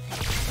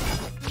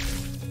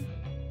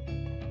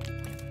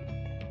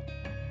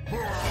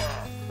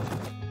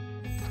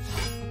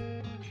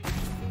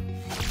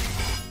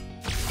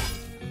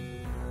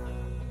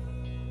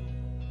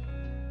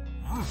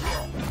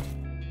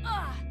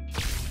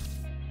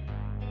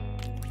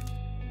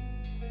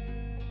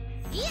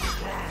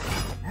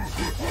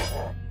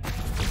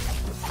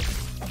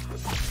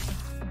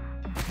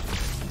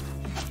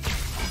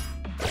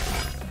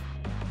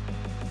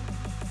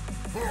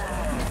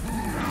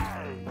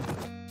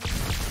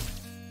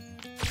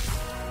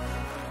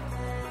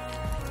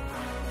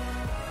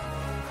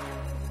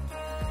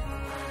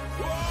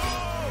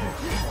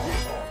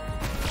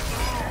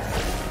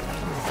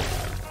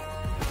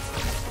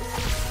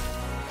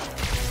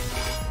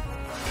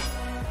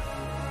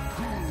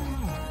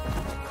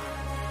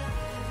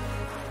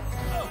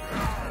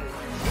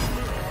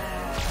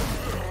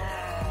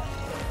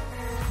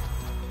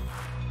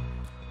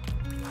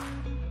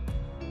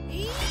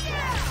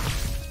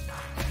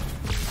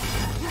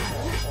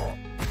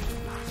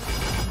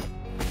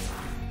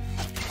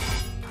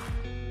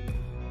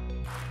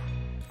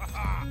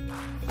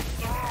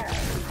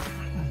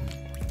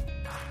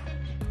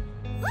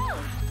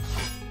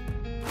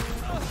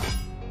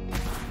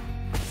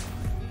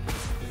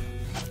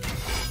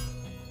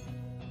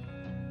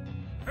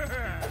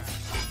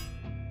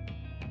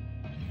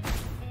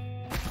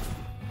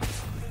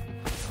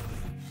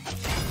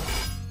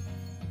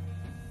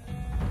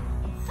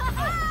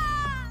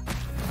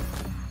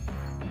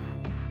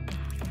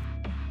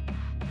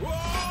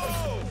 Whoa!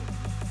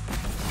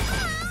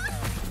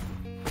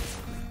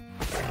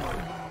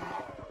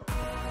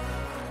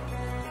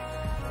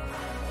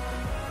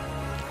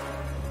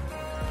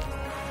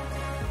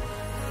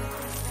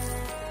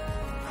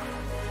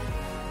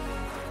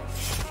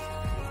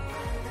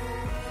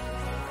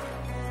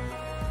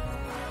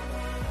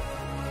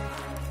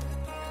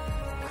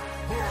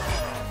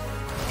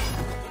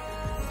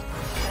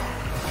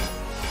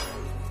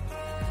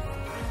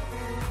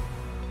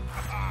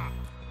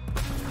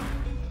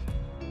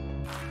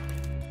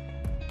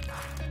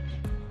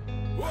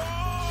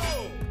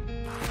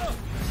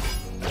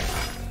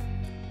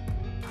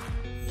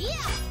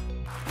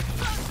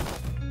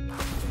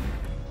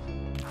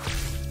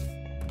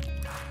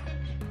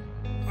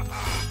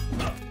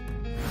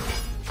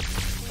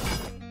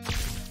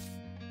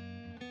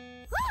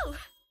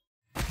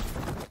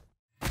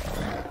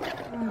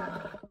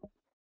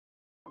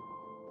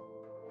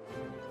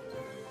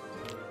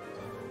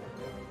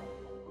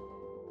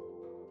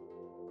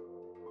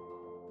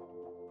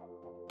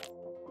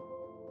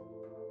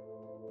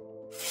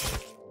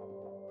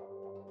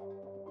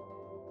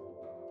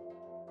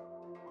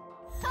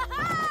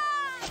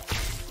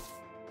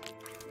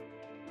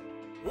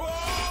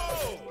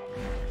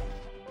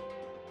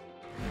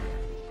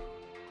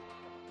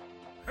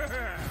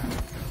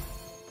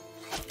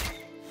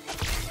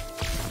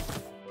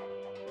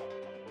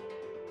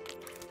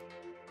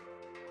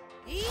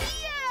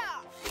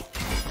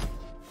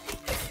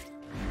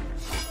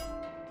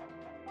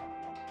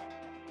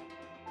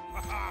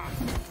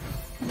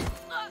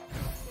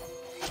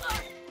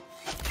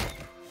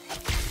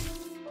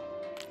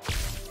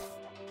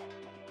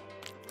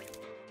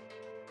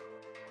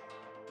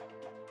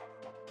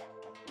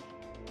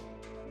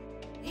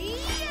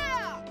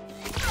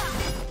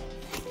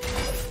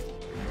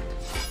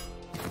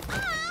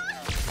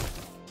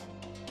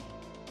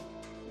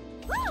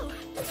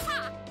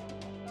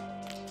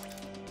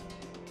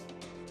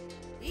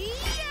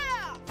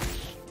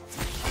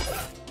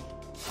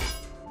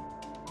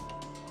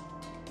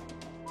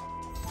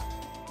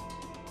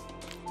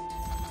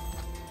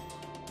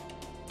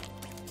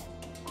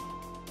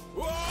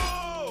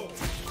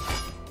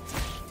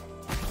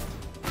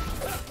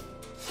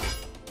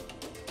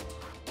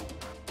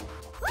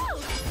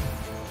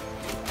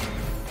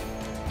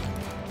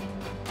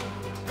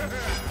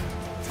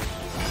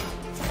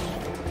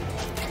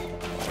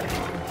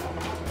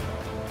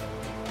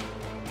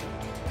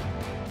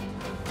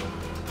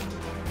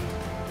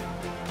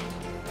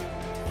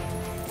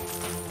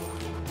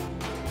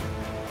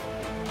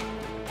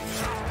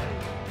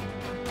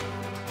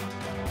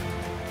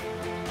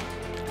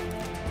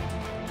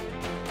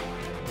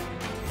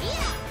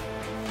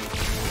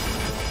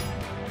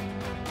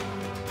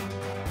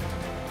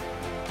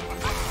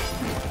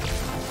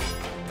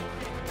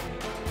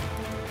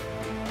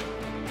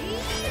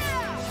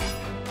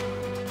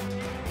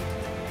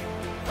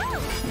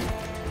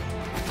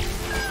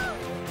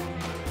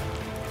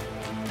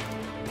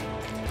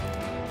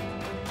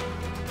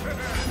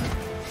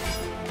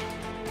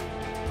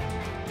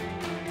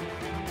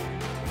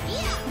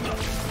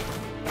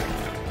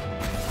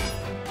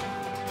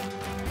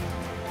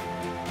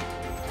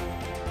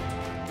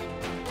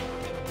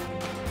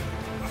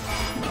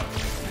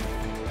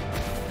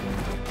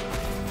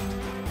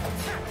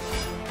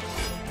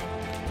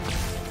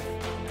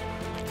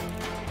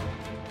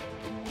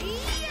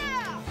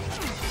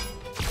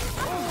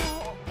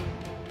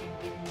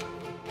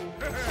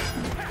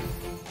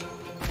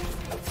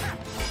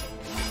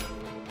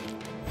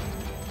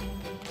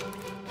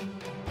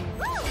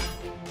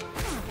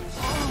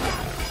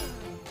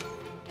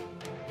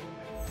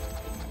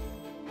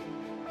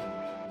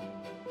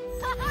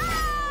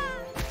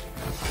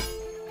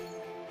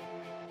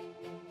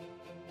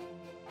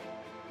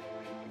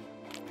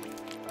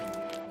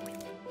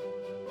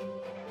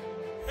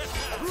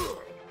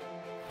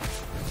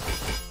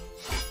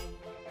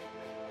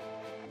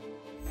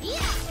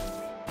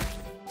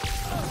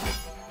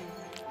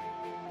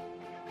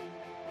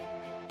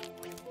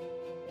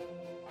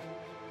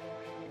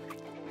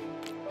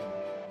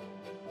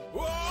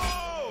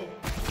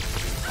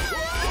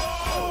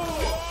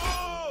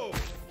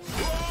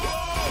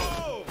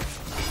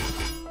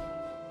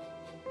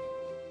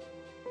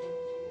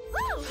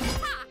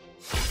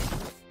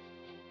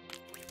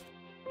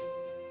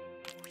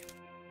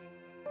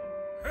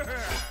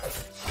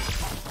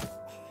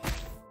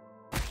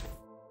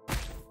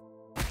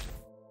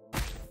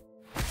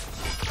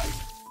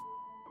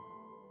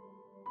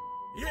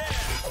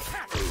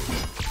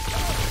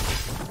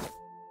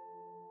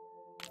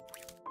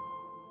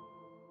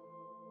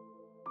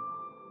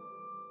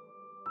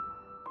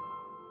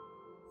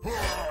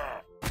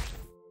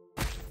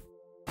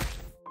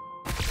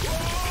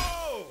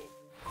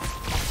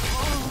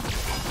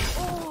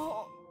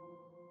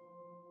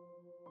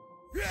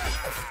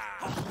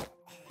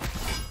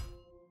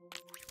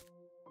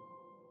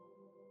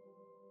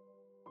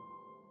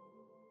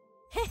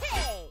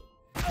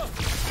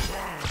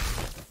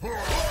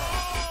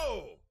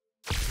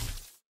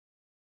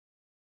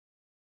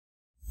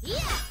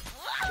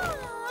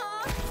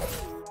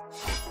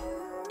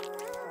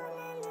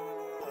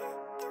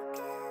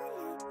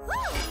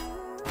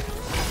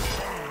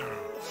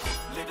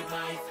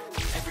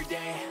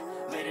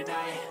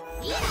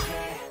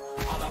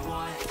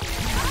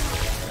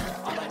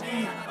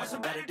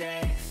 better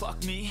day.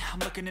 Fuck me, I'm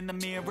looking in the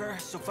mirror,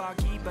 so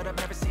foggy, but I've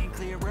never seen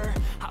clearer.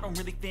 I don't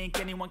really think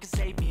anyone can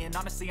save me, and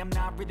honestly I'm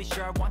not really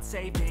sure I want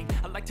saving.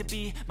 I like to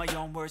be my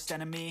own worst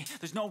enemy.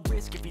 There's no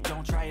risk if you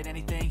don't try at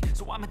anything,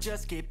 so I'ma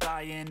just get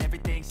buying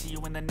everything. See you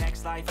in the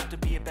next life, have to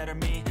be a better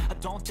me. I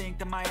don't think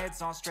that my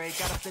head's on straight,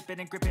 gotta flip it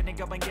and grip it and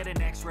go and get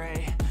an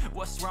x-ray.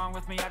 What's wrong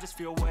with me? I just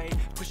feel weight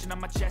pushing on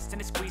my chest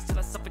and it squeezes till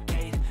I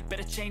suffocate.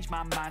 Better change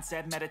my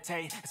mindset,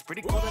 meditate. It's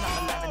pretty cool that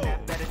I'm alive and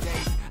have better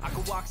days. I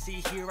could walk,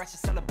 see, hear, I should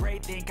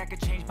celebrate. Think I could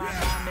change my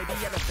mind, maybe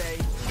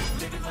elevate.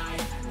 Living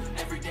life,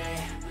 every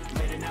day,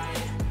 late at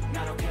night,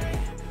 not okay.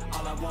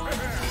 All I want,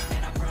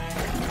 and I pray,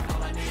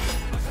 all I need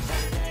are some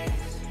better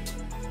days.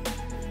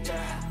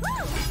 Yeah,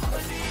 all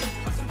I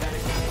need are some better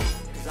days.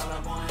 Cause all I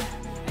want,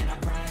 and I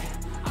pray,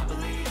 I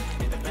believe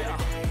in the better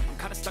days. I'm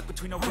kinda stuck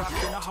between a rock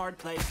and a hard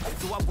place.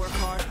 Do I work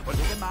hard or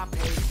live at my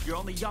pace? You're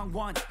only young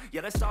once,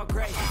 yeah that's all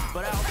great,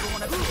 but I also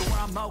wanna be where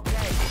I'm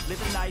okay.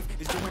 Living life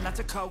is doing lots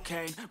of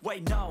cocaine.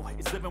 Wait no,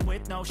 it's living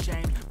with no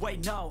shame.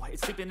 Wait no,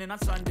 it's sleeping in on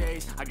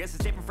Sundays. I guess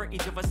it's different for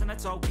each of us and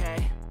that's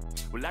okay.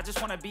 Well I just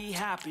wanna be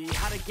happy.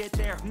 How to get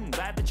there?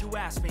 Glad that you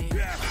asked me.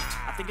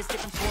 I think it's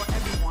different for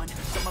everyone.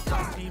 Some of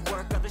us need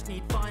work, others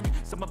need fun.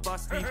 Some of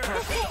us need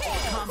purpose to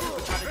overcome.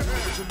 But try to do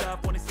what you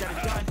love when it's said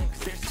and done. Cause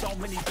there's so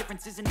many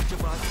differences in each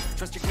of us.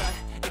 Trust your gut,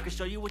 it can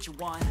show you what you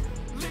want.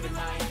 Living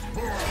life,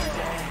 every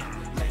day,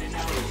 late at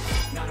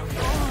night, not okay.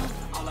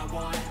 All I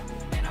want,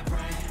 and I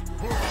pray,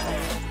 all I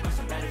need are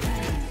some better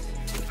days.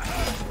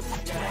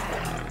 Yeah,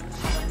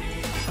 all I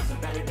need are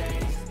some better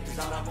days. Cause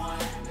all I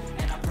want,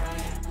 and I pray,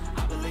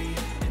 I believe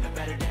in the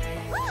better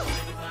days.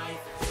 Living life,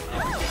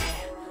 every day,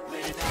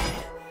 late at night,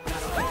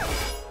 not okay.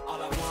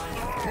 All I want,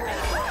 and I pray,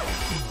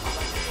 all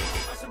I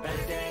need are some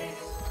better days.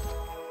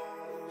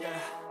 Yeah,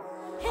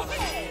 all I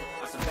need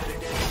are some better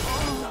days.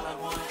 Cause all I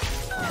want,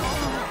 and I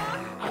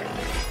pray, I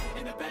believe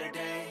in the better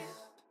days.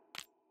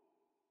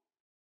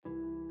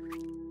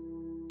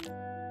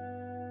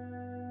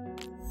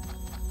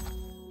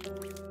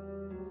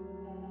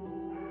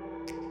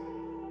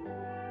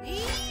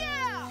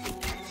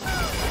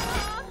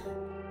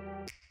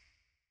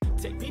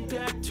 Take me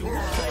back to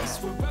a place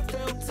where I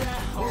felt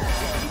at home.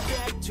 Take me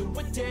back to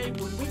a day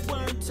when we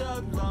weren't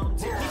alone.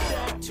 Take me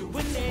back to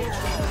an age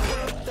when the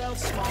world felt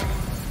small.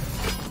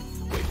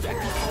 Way back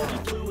before we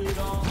blew it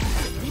all.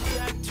 Take me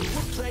back to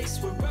a place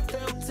where I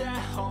felt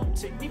at home.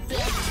 Take me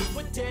back to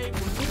a day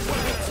when we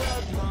weren't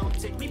alone.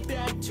 Take me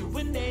back to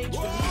an age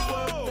when the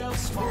world felt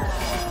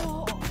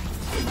small.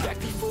 Way back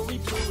before we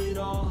blew it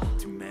all.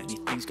 Too many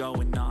things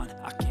going on,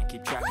 I can't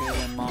keep track of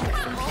them all.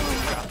 From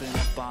people dropping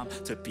a bomb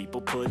to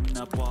people putting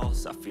up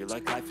walls, I feel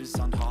like life is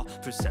on hold,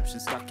 perception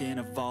stuck in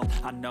a vault.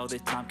 I know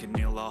that time can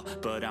heal all,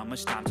 but how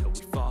much time till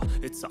we fall?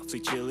 It's awfully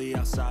chilly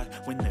outside,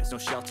 when there's no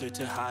shelter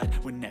to hide.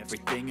 When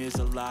everything is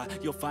a lie,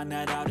 you'll find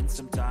that out in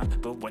some time.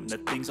 But when the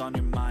things on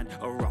your mind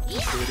are all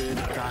considered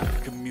a crime,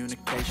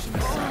 communication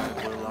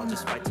aside, we'll all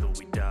just fight till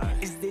we die.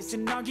 Is this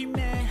an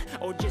argument,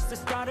 or just the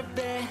start of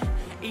it?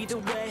 Either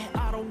way,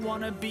 I don't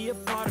wanna be a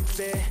part of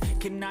it.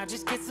 Can I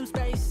just get some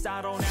space?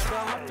 I don't have the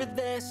heart for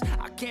this.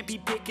 I can't be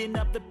picking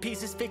up the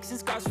pieces, fixing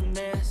scars from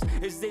this.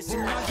 Is this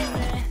an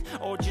argument,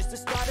 or just the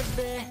start of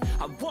it?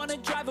 I wanna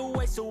drive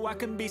away so I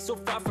can be so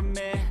far from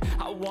it.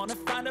 I wanna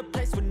find a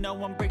place where no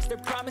one breaks their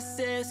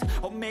promises,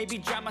 or maybe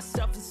drown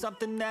myself in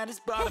something that is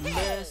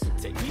bottomless.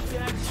 Take me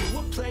back to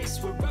a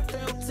place where I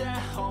felt at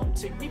home.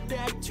 Take me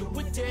back to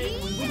a day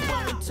when we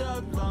weren't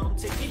alone.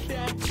 Take me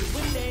back to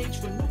an age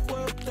when the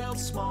world felt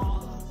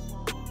small.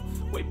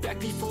 Way back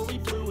before we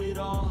blew it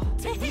all.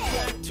 Take me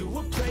back to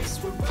a place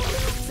where I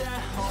felt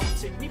at home.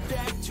 Take me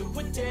back to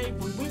a day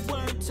when we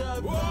weren't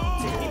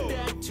alone. Take me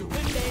back to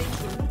an age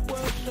when the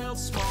world felt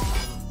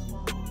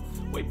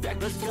small. Way back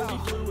before we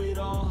blew it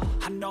all.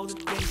 I know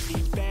that things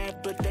seem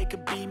bad, but they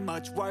could be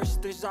much worse.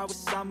 There's always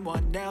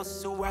someone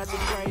else who has a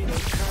greater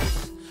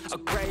curse, a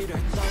greater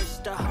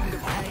thirst, a hunger,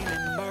 pain,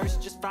 and mercy.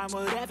 Just find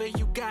whatever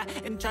you got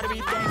and try to be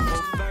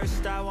thankful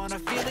first. I wanna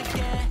feel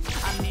again,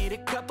 I need a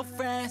couple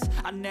friends.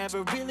 I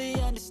never really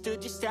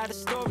understood just how the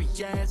story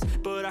ends,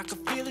 but I can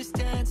feel it's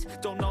tense,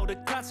 don't know the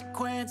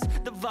consequence.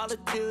 The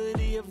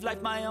volatility of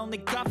life, my only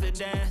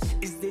confidence.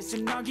 Is this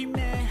an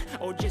argument,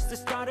 or just the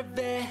start of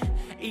it?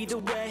 Either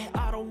way,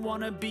 I don't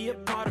wanna be a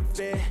part of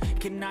it.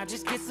 Can I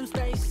just get some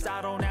space?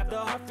 I don't have the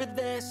heart for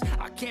this.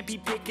 I can't be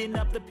picking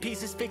up the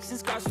pieces, fixing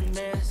scars from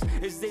this.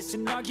 Is this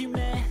an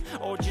argument,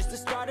 or just the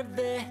start of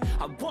it?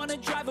 I wanna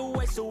drive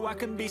away so I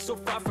can be so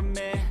far from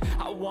it.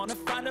 I wanna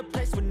find a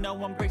place where no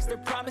one breaks their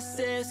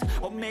promises,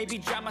 or maybe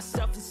drown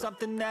myself in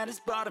something that is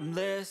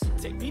bottomless.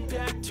 Take me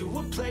back to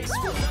a place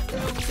where I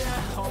felt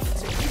at home.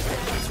 Take me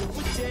back to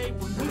a day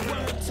when we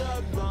weren't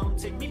alone.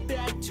 Take me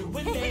back to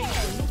an age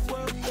when the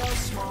world felt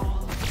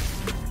small.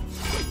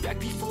 Way back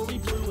before we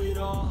blew it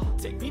all.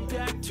 Take me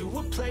back to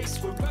a place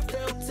where I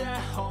felt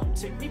at home.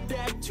 Take me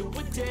back to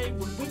a day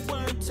when we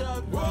weren't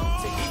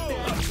alone. Take me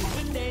back to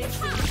an age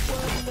when the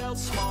world felt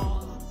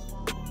small.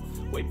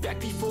 Way back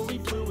before we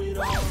blew it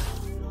all.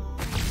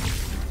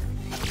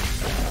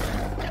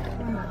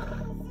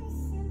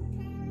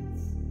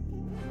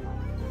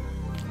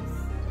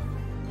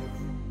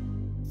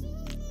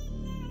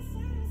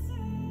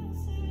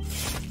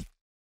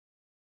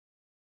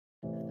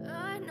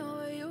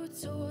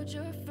 told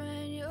your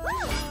friend you're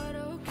not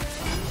okay.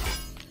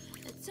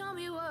 And tell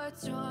me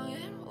what's wrong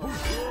and why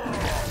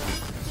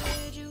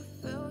did you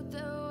feel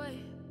that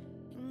way?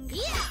 And guess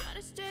you're trying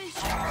to stay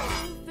strong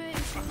and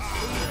face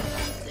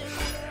until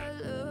I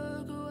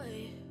look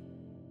away.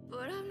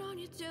 But I've known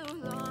you too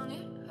long,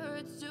 it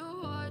hurts to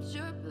watch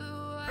your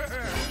blue eyes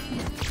fade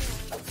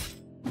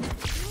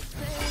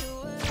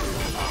away.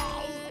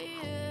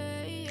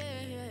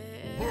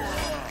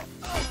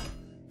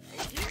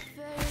 You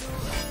fade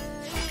away.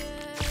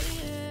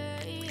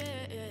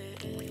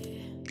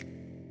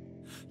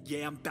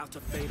 Yeah, I'm about to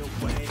fade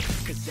away.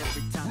 Cause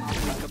every time I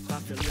wake up I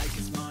feel like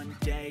it's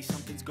Monday.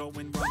 Something's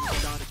going wrong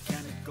with all the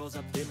chemicals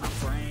up in my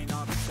brain.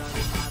 All of a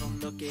sudden I don't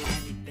look at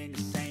anything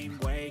the same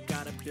way.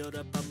 Gotta build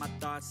up of my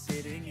thoughts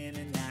sitting in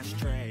an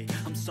ashtray.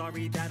 I'm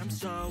sorry that I'm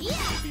so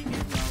being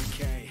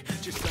okay.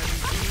 Just let me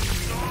be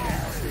me,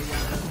 I'll stay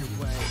out of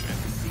your way.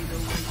 See the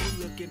way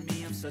you look at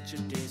me, I'm such a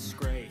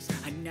disgrace.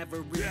 I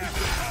never really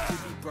asked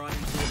to be brought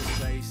into this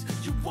place.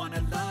 You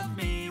wanna love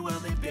me? Well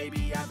then baby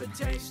have a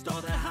taste.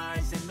 All the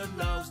highs and the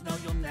lows, no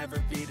you'll never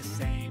be the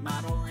same.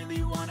 I don't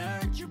really wanna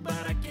hurt you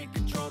but I can't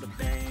control the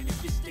pain.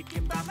 If you're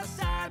sticking by my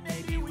side,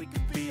 maybe we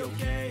could be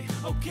okay.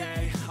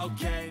 Okay,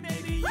 okay,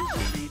 maybe you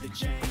could be the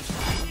change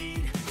I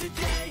need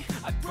today.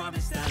 I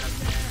promise that I've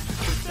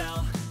never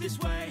felt this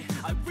way.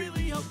 I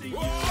really hope that you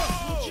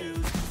will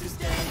choose to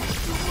stay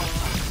through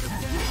all the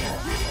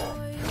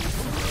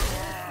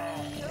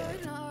You're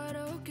not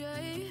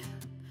okay.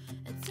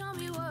 And tell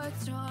me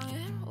what's wrong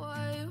and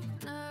why you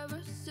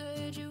never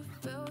said you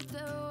felt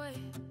that way.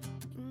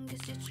 And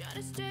guess you're trying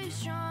to stay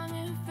strong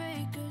and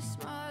fake a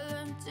smile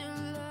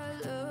until I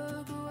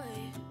look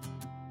away.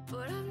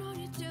 But I've known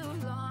you too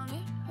long,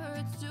 it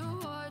hurts to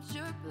watch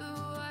your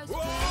blue eyes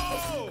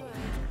fade away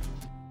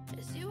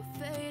as you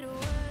fade away.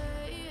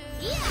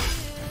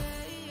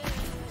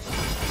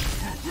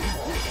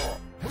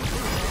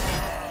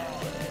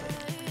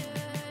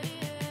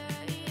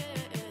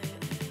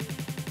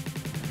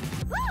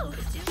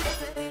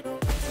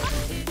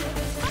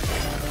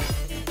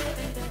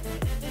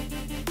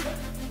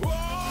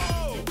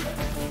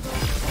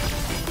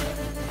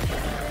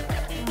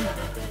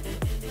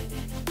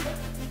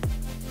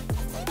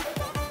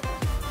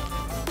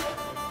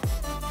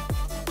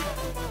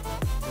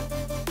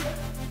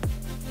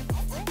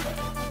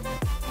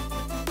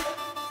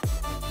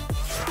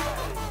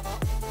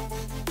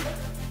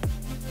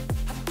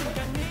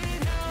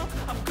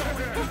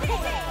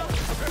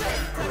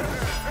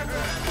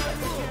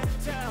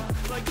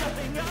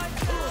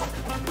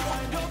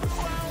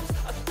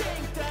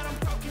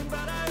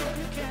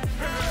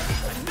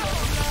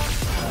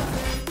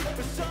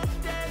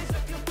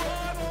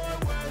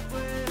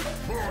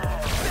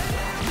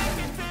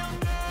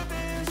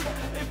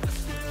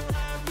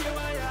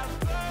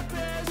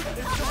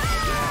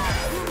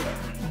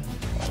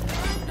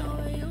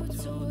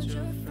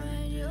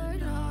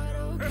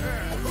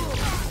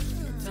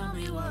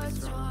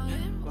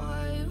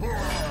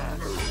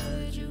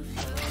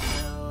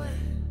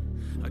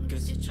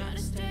 Trying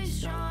to stay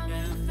strong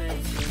and fake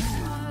a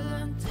smile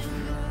until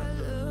I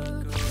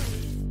look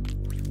away.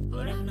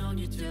 But I've known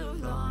you too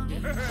long.